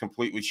Rahmir just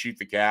completely shoot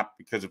the gap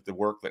because of the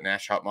work that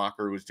Nash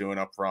Hutmacher was doing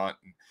up front.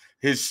 And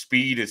his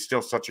speed is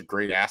still such a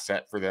great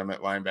asset for them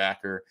at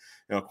linebacker.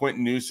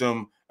 Quentin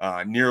Newsome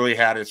nearly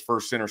had his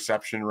first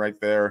interception right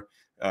there.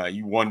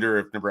 You wonder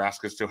if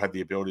Nebraska still had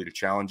the ability to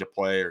challenge a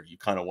play, or you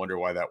kind of wonder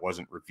why that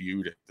wasn't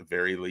reviewed at the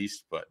very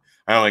least. But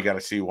I only got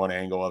to see one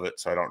angle of it,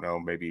 so I don't know.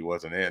 Maybe he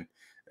wasn't in,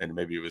 and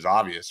maybe it was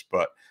obvious.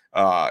 But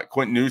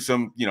Quentin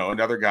Newsome,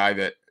 another guy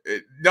that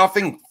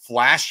nothing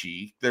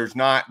flashy. There's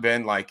not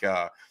been like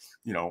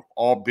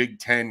all Big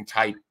Ten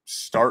type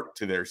start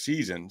to their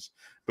seasons,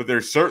 but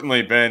there's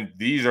certainly been,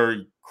 these are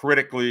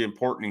critically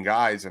important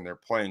guys and they're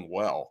playing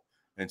well.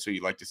 And so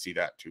you'd like to see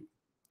that too.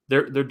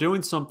 They're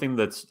doing something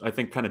that's, I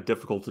think, kind of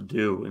difficult to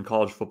do in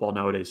college football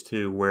nowadays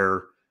too,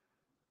 where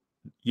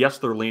yes,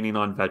 they're leaning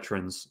on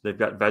veterans. They've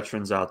got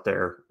veterans out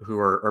there who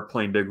are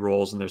playing big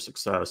roles in their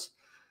success,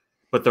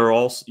 but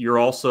you're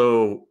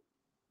also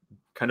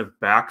kind of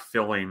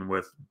backfilling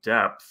with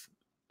depth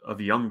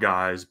of young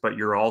guys, but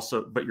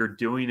you're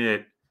doing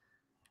it.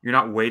 You're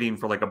not waiting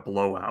for like a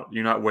blowout.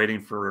 You're not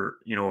waiting for,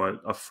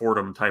 a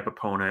Fordham type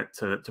opponent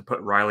to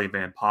put Riley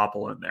Van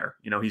Poppel in there.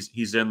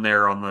 He's in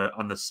there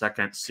on the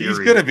second series.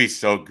 He's going to be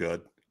so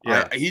good.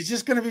 Yeah. He's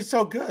just going to be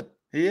so good.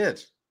 He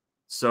is.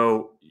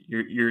 So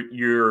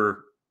you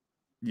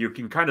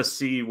can kind of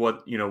see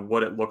what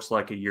it looks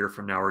like a year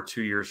from now or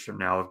 2 years from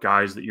now of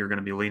guys that you're going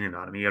to be leaning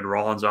on. I mean, you had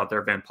Rollins out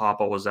there, Van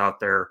Poppel was out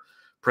there,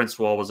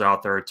 Princewell was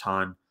out there a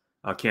ton.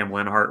 Cam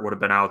Linhart would have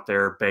been out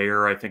there.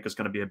 Bayer, I think, is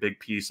going to be a big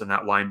piece in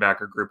that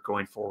linebacker group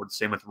going forward.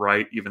 Same with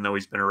Wright, even though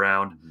he's been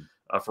around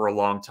for a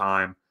long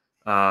time.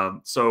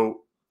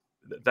 So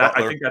that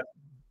I think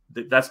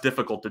that's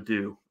difficult to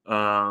do,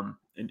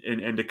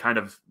 and to kind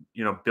of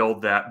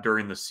build that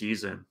during the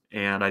season.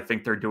 And I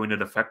think they're doing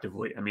it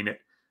effectively. I mean,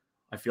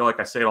 I feel like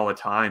I say it all the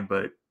time,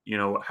 but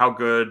how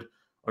good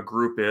a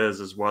group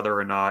is whether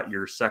or not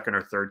your second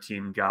or third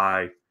team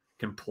guy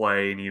can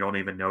play, and you don't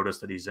even notice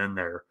that he's in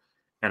there.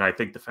 And I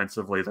think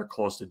defensively, they're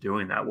close to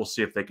doing that. We'll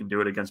see if they can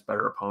do it against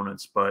better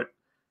opponents, but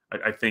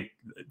I think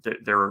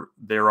that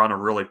they're on a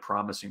really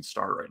promising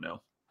start right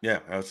now. Yeah,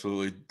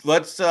 absolutely.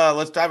 Let's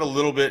dive a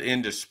little bit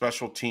into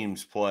special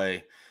teams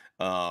play.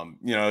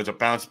 It's a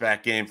bounce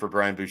back game for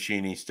Brian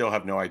Buschini. Still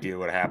have no idea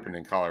what happened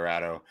in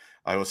Colorado.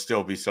 I will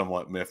still be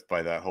somewhat miffed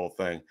by that whole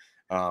thing.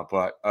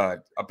 But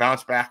a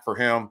bounce back for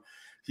him.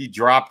 He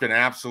dropped an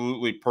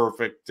absolutely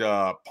perfect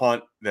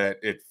punt that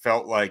it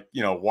felt like,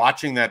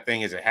 watching that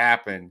thing as it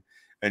happened.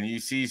 And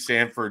you see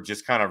Sanford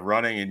just kind of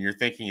running, and you're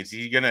thinking, is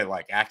he going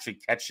to actually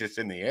catch this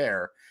in the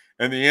air?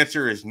 And the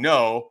answer is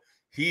no.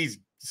 He's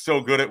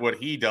so good at what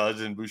he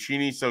does, and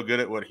Buschini's so good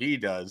at what he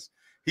does.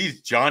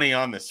 he's Johnny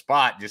on the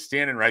spot, just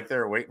standing right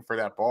there waiting for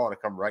that ball to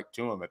come right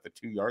to him at the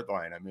 2-yard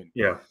line. I mean,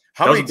 yeah.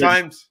 how many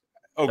times?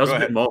 Oh, that was go a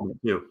ahead. big moment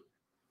too.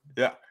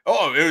 Yeah.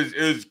 Oh, it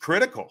was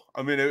critical.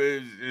 I mean,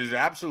 it was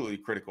absolutely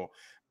critical.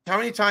 How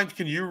many times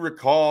can you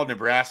recall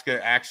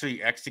Nebraska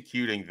actually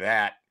executing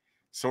that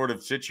sort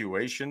of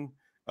situation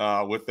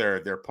with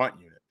their punt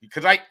unit?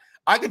 Because I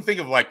can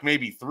think of like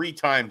maybe 3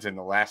 times in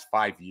the last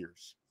 5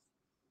 years.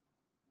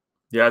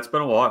 Yeah, it's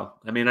been a while.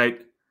 I mean,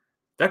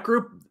 that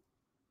group,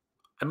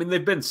 I mean,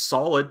 they've been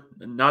solid,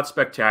 not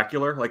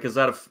spectacular. Like, is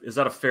that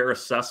a fair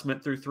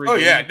assessment through 3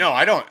 games? Yeah, no,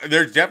 I don't.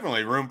 There's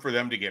definitely room for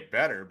them to get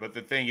better. But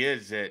the thing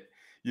is that,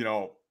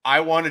 I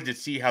wanted to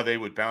see how they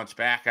would bounce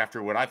back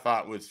after what I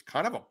thought was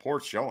kind of a poor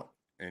showing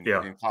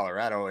in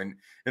Colorado and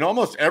in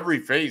almost every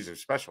phase of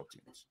special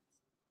teams.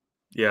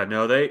 Yeah,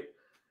 no,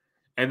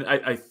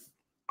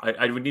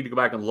 I would need to go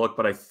back and look,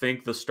 but I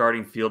think the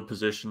starting field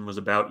position was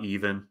about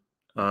even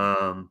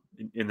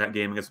in that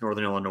game against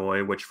Northern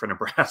Illinois, which for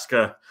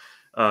Nebraska,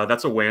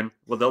 that's a win.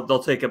 Well, they'll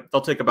take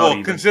about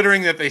even.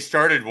 Considering that they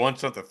started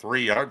once at the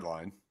 3-yard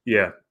line.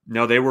 Yeah,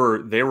 no, they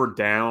were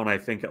down, I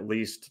think, at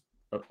least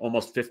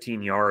almost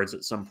 15 yards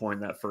at some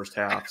point in that first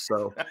half.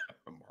 So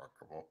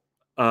remarkable.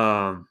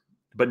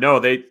 But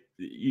no,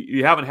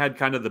 you haven't had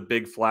kind of the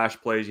big flash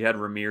plays. You had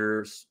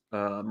Rahmir's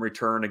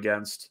return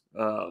against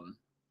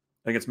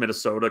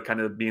Minnesota,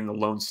 kind of being the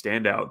lone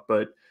standout.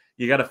 But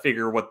you got to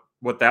figure what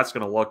that's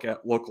going to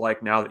look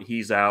like now that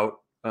he's out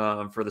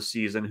for the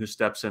season. Who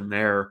steps in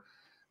there?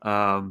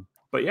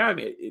 But yeah, I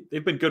mean,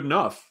 they've been good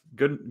enough.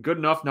 Good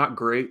enough, not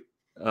great.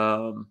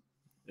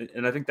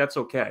 And I think that's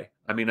okay.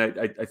 I mean,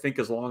 I think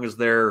as long as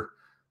they're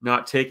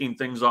not taking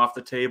things off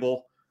the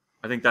table,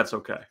 I think that's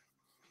okay.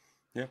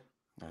 Yeah,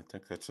 I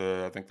think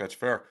that's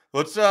fair.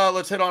 Let's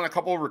hit on a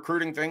couple of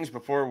recruiting things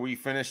before we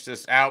finish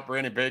this out.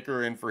 Brandon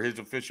Baker in for his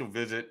official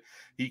visit.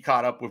 He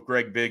caught up with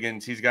Greg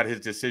Biggins. He's got his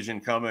decision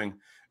coming.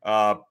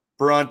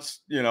 Bruntz,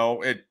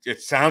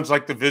 it sounds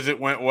like the visit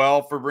went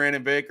well for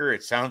Brandon Baker.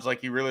 It sounds like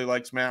he really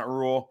likes Matt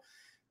Rule.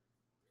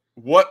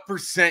 What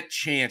 %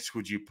 chance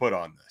would you put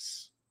on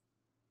this?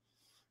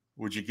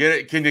 Would you get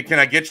it? Can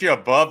I get you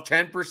above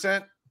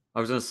 10%? I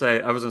was gonna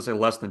say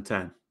less than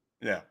 10.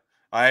 Yeah,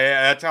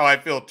 that's how I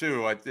feel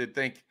too. I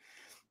think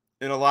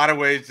in a lot of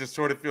ways, this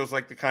sort of feels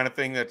like the kind of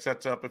thing that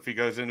sets up if he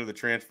goes into the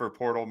transfer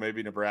portal.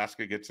 Maybe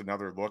Nebraska gets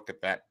another look at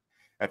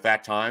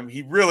that time.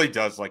 He really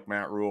does like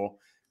Matt Rule.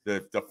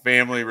 The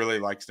family really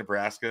likes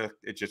Nebraska.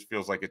 It just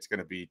feels like it's going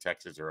to be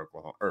Texas or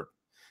Oklahoma or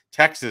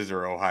Texas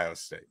or Ohio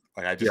State.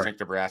 Like I just think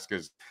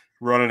Nebraska's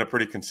running a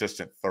pretty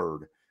consistent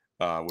third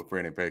with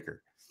Brandon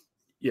Baker.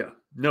 Yeah,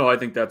 no, I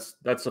think that's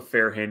a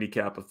fair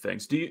handicap of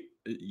things.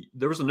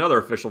 There was another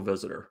official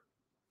visitor.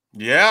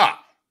 Yeah.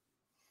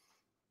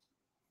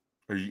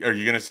 Are you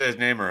going to say his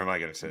name or am I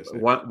going to say his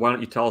name? Why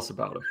don't you tell us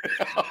about him?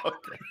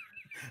 Okay.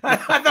 I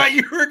thought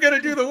you were going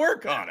to do the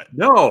work on it.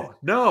 No.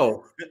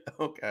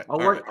 Okay.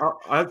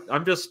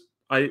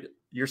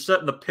 You're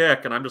setting the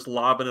pick and I'm just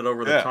lobbing it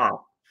over the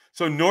top.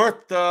 So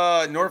North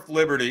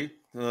Liberty,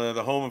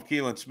 the home of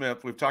Keelan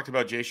Smith. We've talked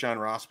about Jay-Sean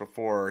Ross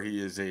before. He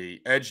is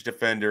a edge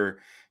defender.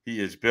 He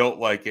is built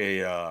like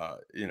a,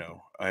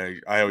 I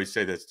always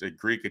say that's a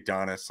Greek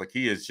Adonis. Like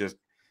he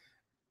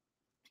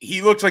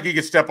looks like he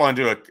could step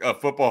onto a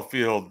football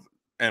field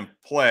and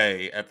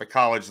play at the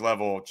college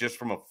level just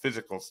from a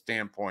physical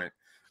standpoint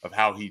of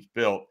how he's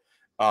built.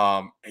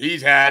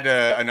 He's had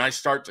a nice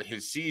start to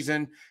his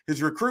season.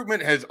 His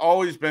recruitment has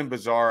always been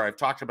bizarre. I've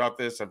talked about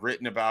this. I've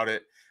written about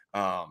it.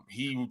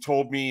 He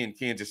told me in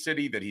Kansas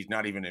City that he's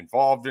not even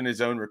involved in his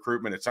own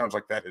recruitment. It sounds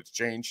like that has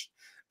changed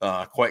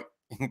quite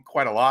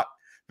a lot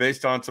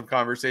based on some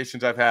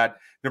conversations I've had.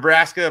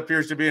 Nebraska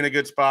appears to be in a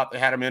good spot. They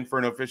had him in for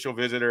an official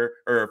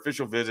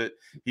visit.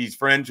 He's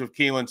friends with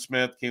Keelan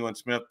Smith. Keelan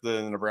Smith,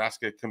 the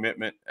Nebraska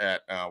commitment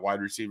at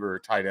wide receiver or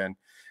tight end.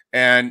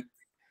 And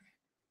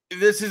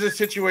this is a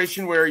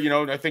situation where,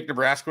 I think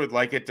Nebraska would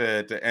like it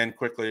to end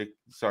quickly.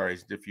 Sorry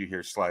if you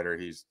hear Slider.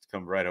 He's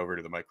come right over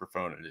to the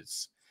microphone and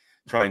is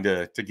trying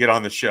to get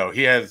on the show.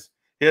 He has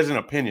an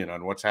opinion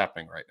on what's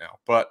happening right now.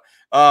 But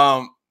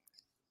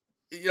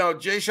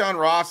Jay-Sean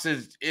Ross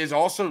is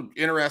also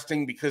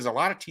interesting because a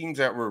lot of teams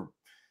that were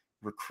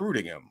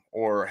recruiting him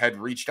or had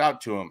reached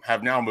out to him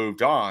have now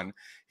moved on.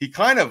 He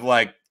kind of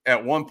like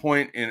at one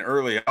point in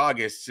early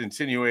August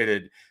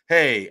insinuated,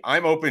 hey,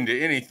 I'm open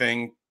to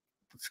anything.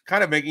 It's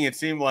kind of making it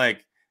seem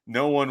like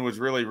no one was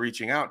really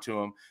reaching out to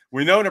him.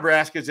 We know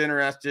Nebraska's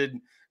interested.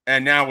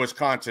 And now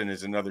Wisconsin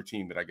is another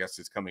team that I guess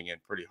is coming in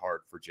pretty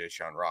hard for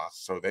Jay-Sean Ross.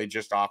 So they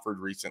just offered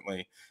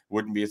recently.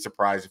 Wouldn't be a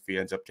surprise if he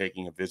ends up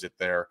taking a visit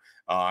there.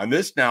 And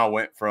this now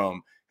went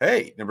from,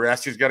 hey,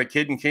 Nebraska's got a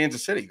kid in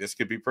Kansas City. This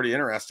could be pretty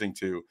interesting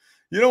to,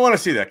 you don't want to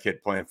see that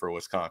kid playing for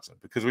Wisconsin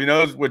because we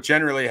know what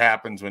generally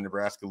happens when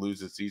Nebraska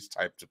loses these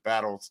types of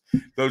battles.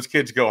 Those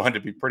kids go on to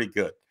be pretty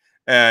good.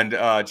 And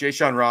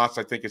Jay-Sean Ross,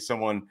 I think, is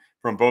someone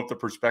from both the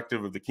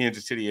perspective of the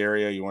Kansas City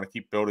area. You want to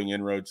keep building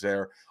inroads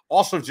there.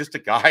 Also, just a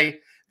guy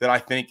that I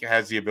think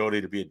has the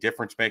ability to be a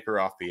difference maker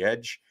off the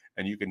edge,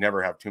 and you can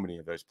never have too many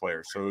of those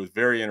players. So it was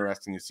very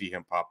interesting to see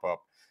him pop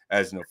up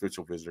as an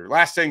official visitor.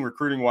 Last thing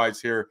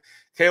recruiting-wise here,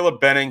 Caleb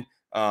Benning,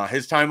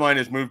 his timeline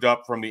has moved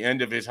up from the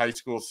end of his high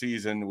school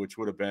season, which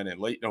would have been in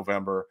late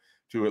November,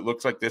 to it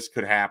looks like this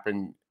could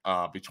happen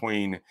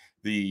between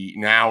the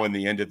now and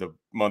the end of the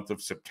month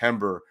of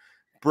September.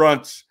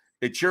 Bruntz,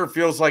 it sure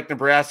feels like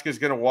Nebraska is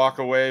going to walk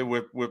away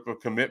with a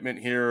commitment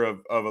here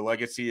of a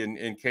legacy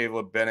in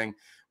Caleb Benning.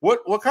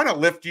 What kind of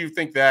lift do you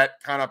think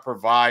that kind of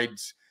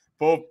provides,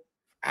 both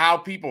how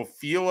people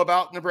feel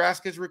about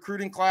Nebraska's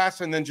recruiting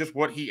class and then just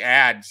what he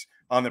adds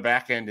on the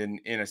back end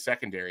in a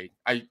secondary?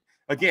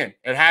 Again,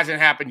 it hasn't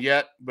happened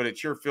yet, but it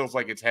sure feels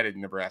like it's headed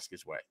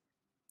Nebraska's way.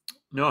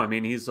 No, I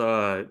mean, he's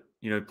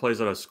he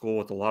plays at a school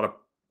with a lot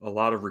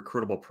of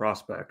recruitable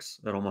prospects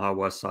at Omaha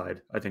West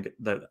Side. I think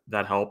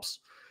that helps.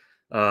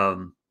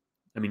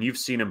 I mean, you've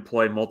seen him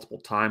play multiple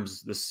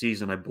times this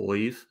season, I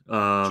believe.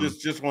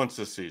 Just once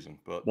this season,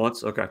 but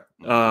once, okay.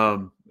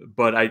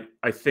 But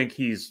I think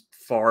he's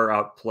far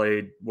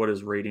outplayed what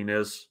his rating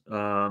is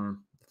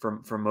from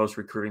most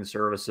recruiting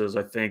services.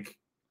 I think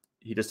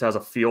he just has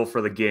a feel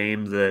for the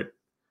game that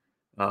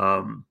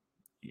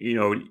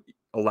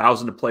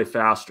allows him to play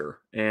faster,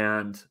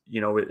 and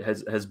it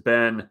has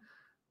been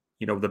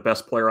the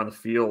best player on the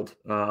field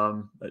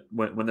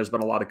when there's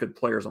been a lot of good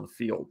players on the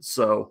field.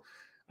 So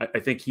I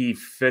think he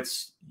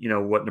fits,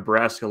 what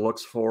Nebraska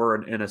looks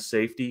for in a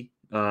safety.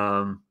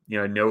 I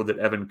know that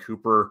Evan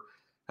Cooper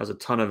has a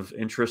ton of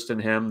interest in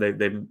him.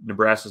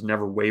 Nebraska's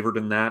never wavered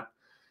in that.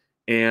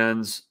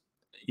 And,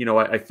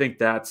 I think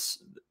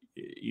that's,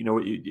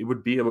 it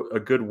would be a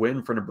good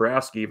win for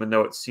Nebraska, even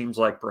though it seems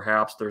like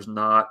perhaps there's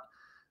not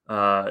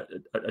a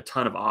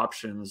ton of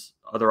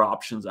other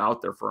options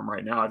out there for him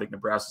right now. I think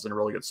Nebraska's in a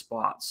really good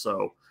spot.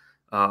 So,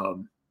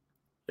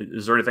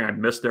 is there anything I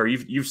missed there?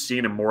 You've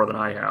seen him more than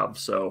I have.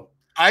 So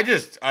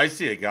I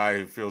see a guy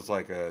who feels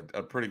like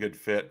a pretty good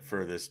fit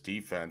for this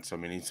defense. I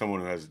mean, he's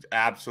someone who has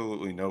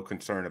absolutely no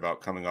concern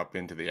about coming up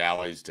into the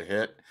alleys to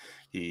hit.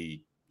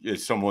 He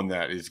is someone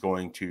that is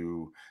going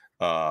to,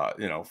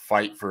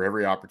 fight for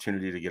every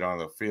opportunity to get on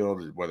the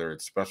field, whether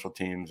it's special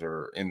teams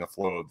or in the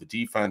flow of the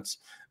defense.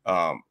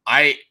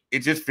 It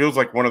just feels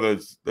like one of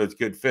those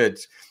good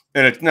fits,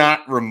 and it's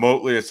not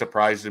remotely a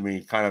surprise to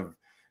me, kind of,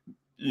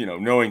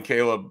 knowing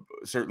Caleb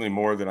certainly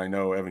more than I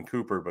know Evan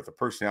Cooper, but the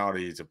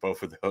personalities of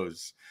both of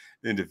those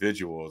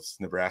individuals,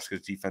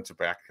 Nebraska's defensive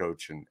back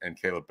coach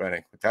and Caleb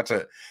Benning. But that's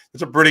a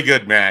pretty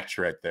good match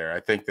right there. I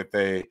think that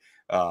they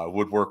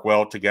would work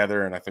well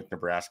together, and I think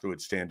Nebraska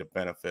would stand to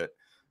benefit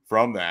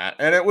from that.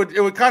 And it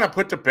would kind of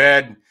put to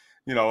bed,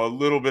 a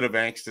little bit of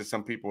angst that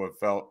some people have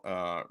felt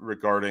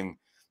regarding,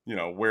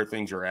 where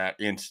things are at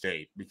in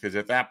state, because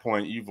at that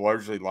point you've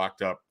largely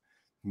locked up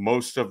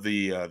most of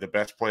the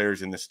best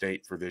players in the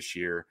state for this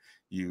year.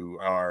 You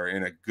are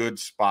in a good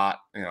spot,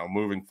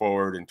 moving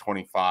forward in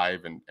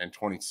 25 and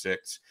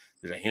 26.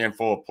 There's a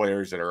handful of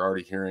players that are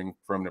already hearing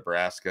from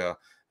Nebraska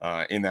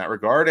in that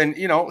regard. And,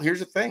 here's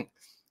the thing.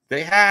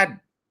 They had,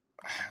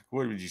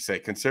 what would you say,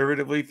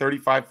 conservatively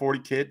 35, 40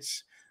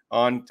 kids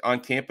on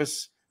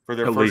campus for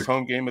their first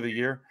home game of the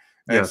year.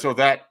 And so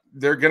that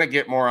they're going to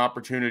get more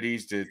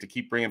opportunities to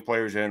keep bringing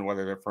players in,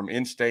 whether they're from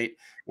in-state,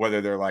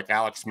 whether they're like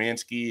Alex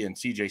Mansky and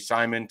CJ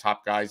Simon,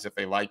 top guys that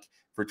they like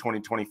for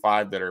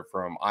 2025 that are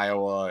from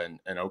Iowa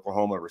and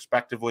Oklahoma,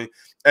 respectively.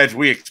 As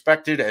we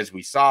expected, as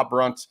we saw,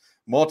 Bruntz,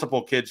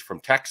 multiple kids from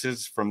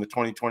Texas from the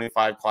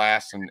 2025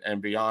 class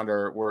and beyond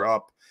were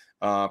up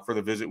for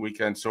the visit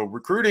weekend. So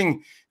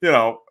recruiting,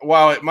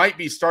 while it might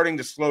be starting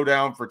to slow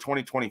down for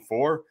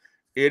 2024,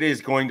 it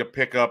is going to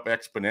pick up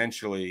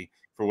exponentially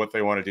for what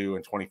they want to do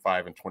in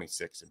 25 and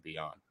 26 and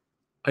beyond.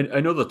 I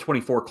know the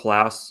 24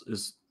 class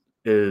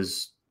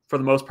is for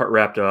the most part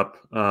wrapped up.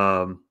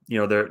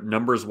 Their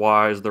numbers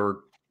wise, they're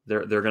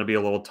going to be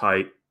a little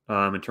tight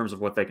in terms of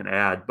what they can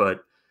add.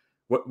 But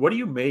what do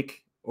you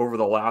make over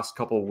the last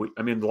couple of weeks?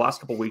 I mean, the last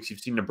couple of weeks,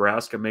 you've seen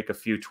Nebraska make a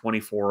few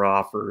 24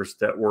 offers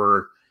that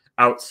were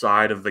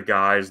outside of the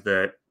guys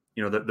that,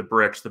 the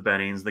Bricks, the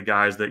Bennings, the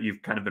guys that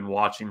you've kind of been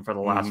watching for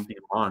the last few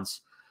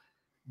months.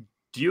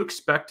 Do you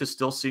expect to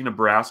still see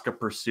Nebraska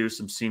pursue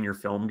some senior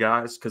film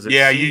guys? Because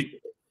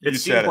it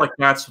seems like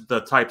that's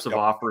the types of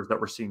offers that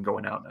we're seeing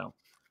going out now.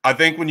 I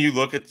think when you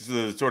look at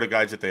the sort of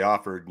guys that they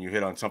offered, and you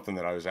hit on something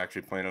that I was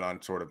actually planning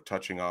on sort of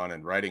touching on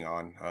and writing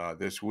on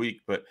this week.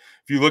 But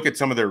if you look at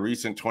some of their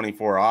recent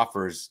 24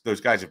 offers,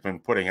 those guys have been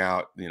putting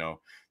out,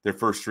 their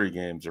first 3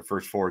 games, their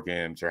first 4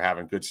 games. They're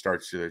having good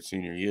starts to their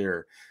senior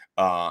year.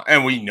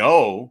 And we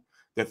know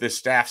that this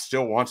staff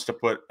still wants to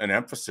put an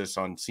emphasis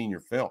on senior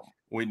film.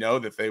 We know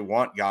that they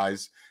want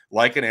guys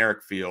like an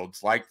Eric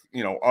Fields, like,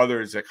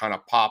 others that kind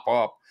of pop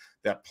up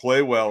that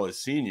play well as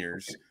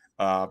seniors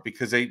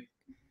because I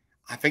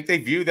think they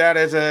view that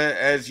as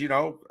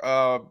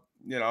a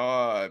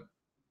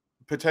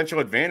potential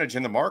advantage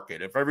in the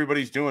market. If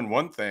everybody's doing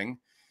one thing,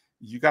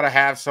 you got to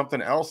have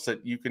something else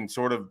that you can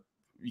sort of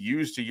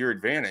use to your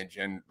advantage.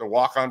 And the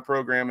walk-on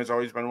program has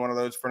always been one of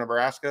those for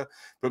Nebraska.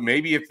 But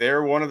maybe if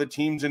they're one of the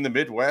teams in the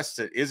Midwest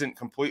that isn't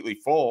completely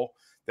full,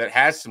 that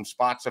has some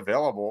spots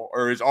available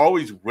or is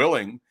always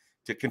willing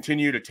to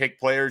continue to take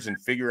players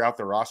and figure out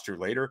the roster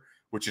later,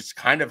 which is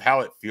kind of how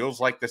it feels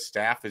like the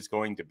staff is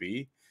going to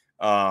be.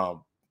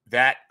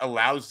 That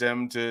allows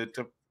them to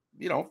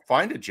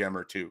find a gem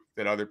or two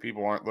that other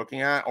people aren't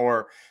looking at,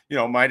 or,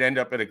 might end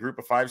up at a group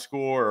of 5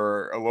 school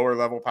or a lower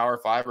level Power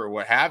 5 or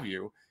what have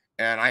you.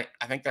 And I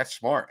think that's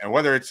smart. And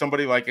whether it's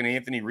somebody like an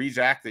Anthony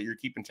Rizak that you're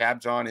keeping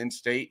tabs on in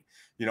state,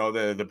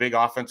 the big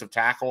offensive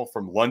tackle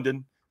from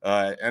London,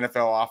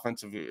 NFL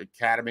offensive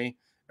academy,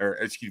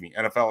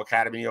 NFL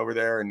academy over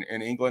there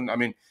in England. I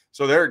mean,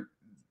 so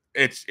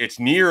it's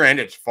near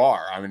and it's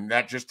far. I mean,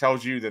 that just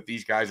tells you that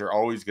these guys are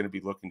always going to be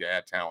looking to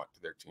add talent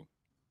to their team.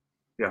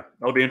 Yeah,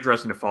 that'll be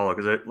interesting to follow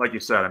because, like you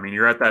said, I mean,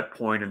 you're at that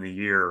point in the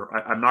year.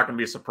 I'm not going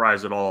to be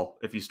surprised at all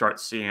if you start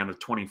seeing a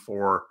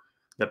 24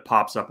 that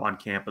pops up on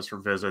campus for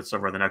visits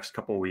over the next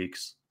couple of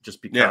weeks,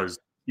 just because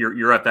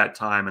you're at that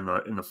time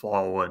in the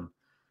fall and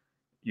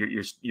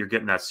you're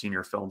getting that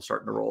senior film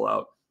starting to roll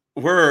out.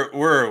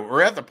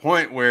 We're at the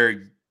point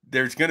where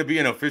there's going to be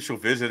an official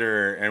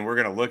visitor and we're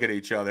going to look at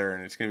each other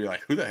and it's going to be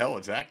like, who the hell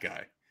is that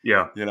guy?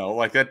 Yeah.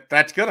 Like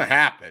that's going to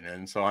happen.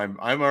 And so I'm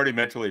already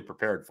mentally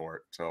prepared for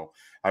it. So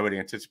I would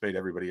anticipate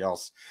everybody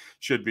else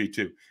should be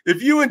too.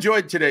 If you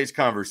enjoyed today's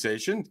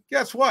conversation,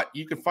 guess what?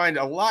 You can find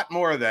a lot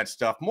more of that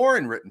stuff, more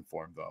in written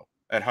form though,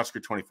 at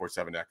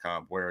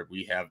Husker247.com, where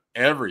we have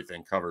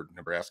everything covered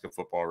Nebraska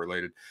football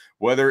related,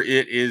 whether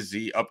it is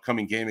the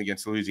upcoming game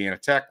against Louisiana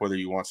Tech, whether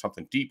you want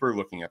something deeper,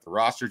 looking at the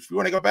rosters, if you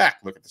want to go back,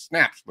 look at the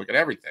snaps, look at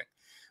everything.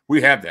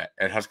 We have that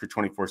at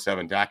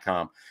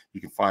Husker247.com.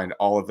 You can find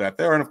all of that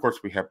there. And of course,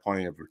 we have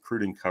plenty of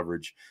recruiting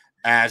coverage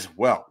as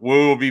well.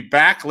 We'll be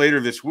back later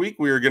this week.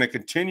 We are going to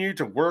continue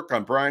to work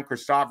on Brian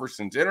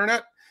Christopherson's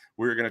internet.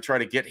 We're going to try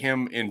to get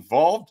him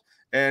involved,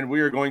 and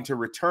we are going to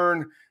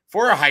return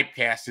for a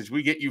Hypecast as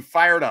we get you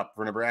fired up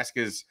for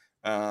Nebraska's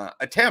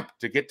attempt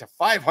to get to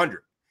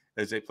 500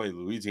 as they play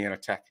Louisiana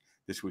Tech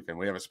this weekend.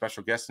 We have a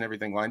special guest and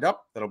everything lined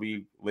up. That'll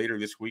be later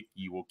this week.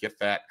 You will get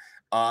that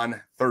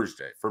on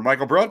Thursday. For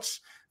Michael Bruntz,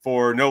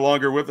 for no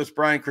longer with us,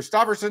 Brian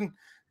Christopherson,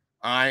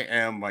 I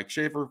am Mike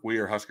Schaefer. We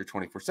are Husker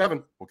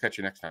 24/7. We'll catch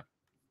you next time.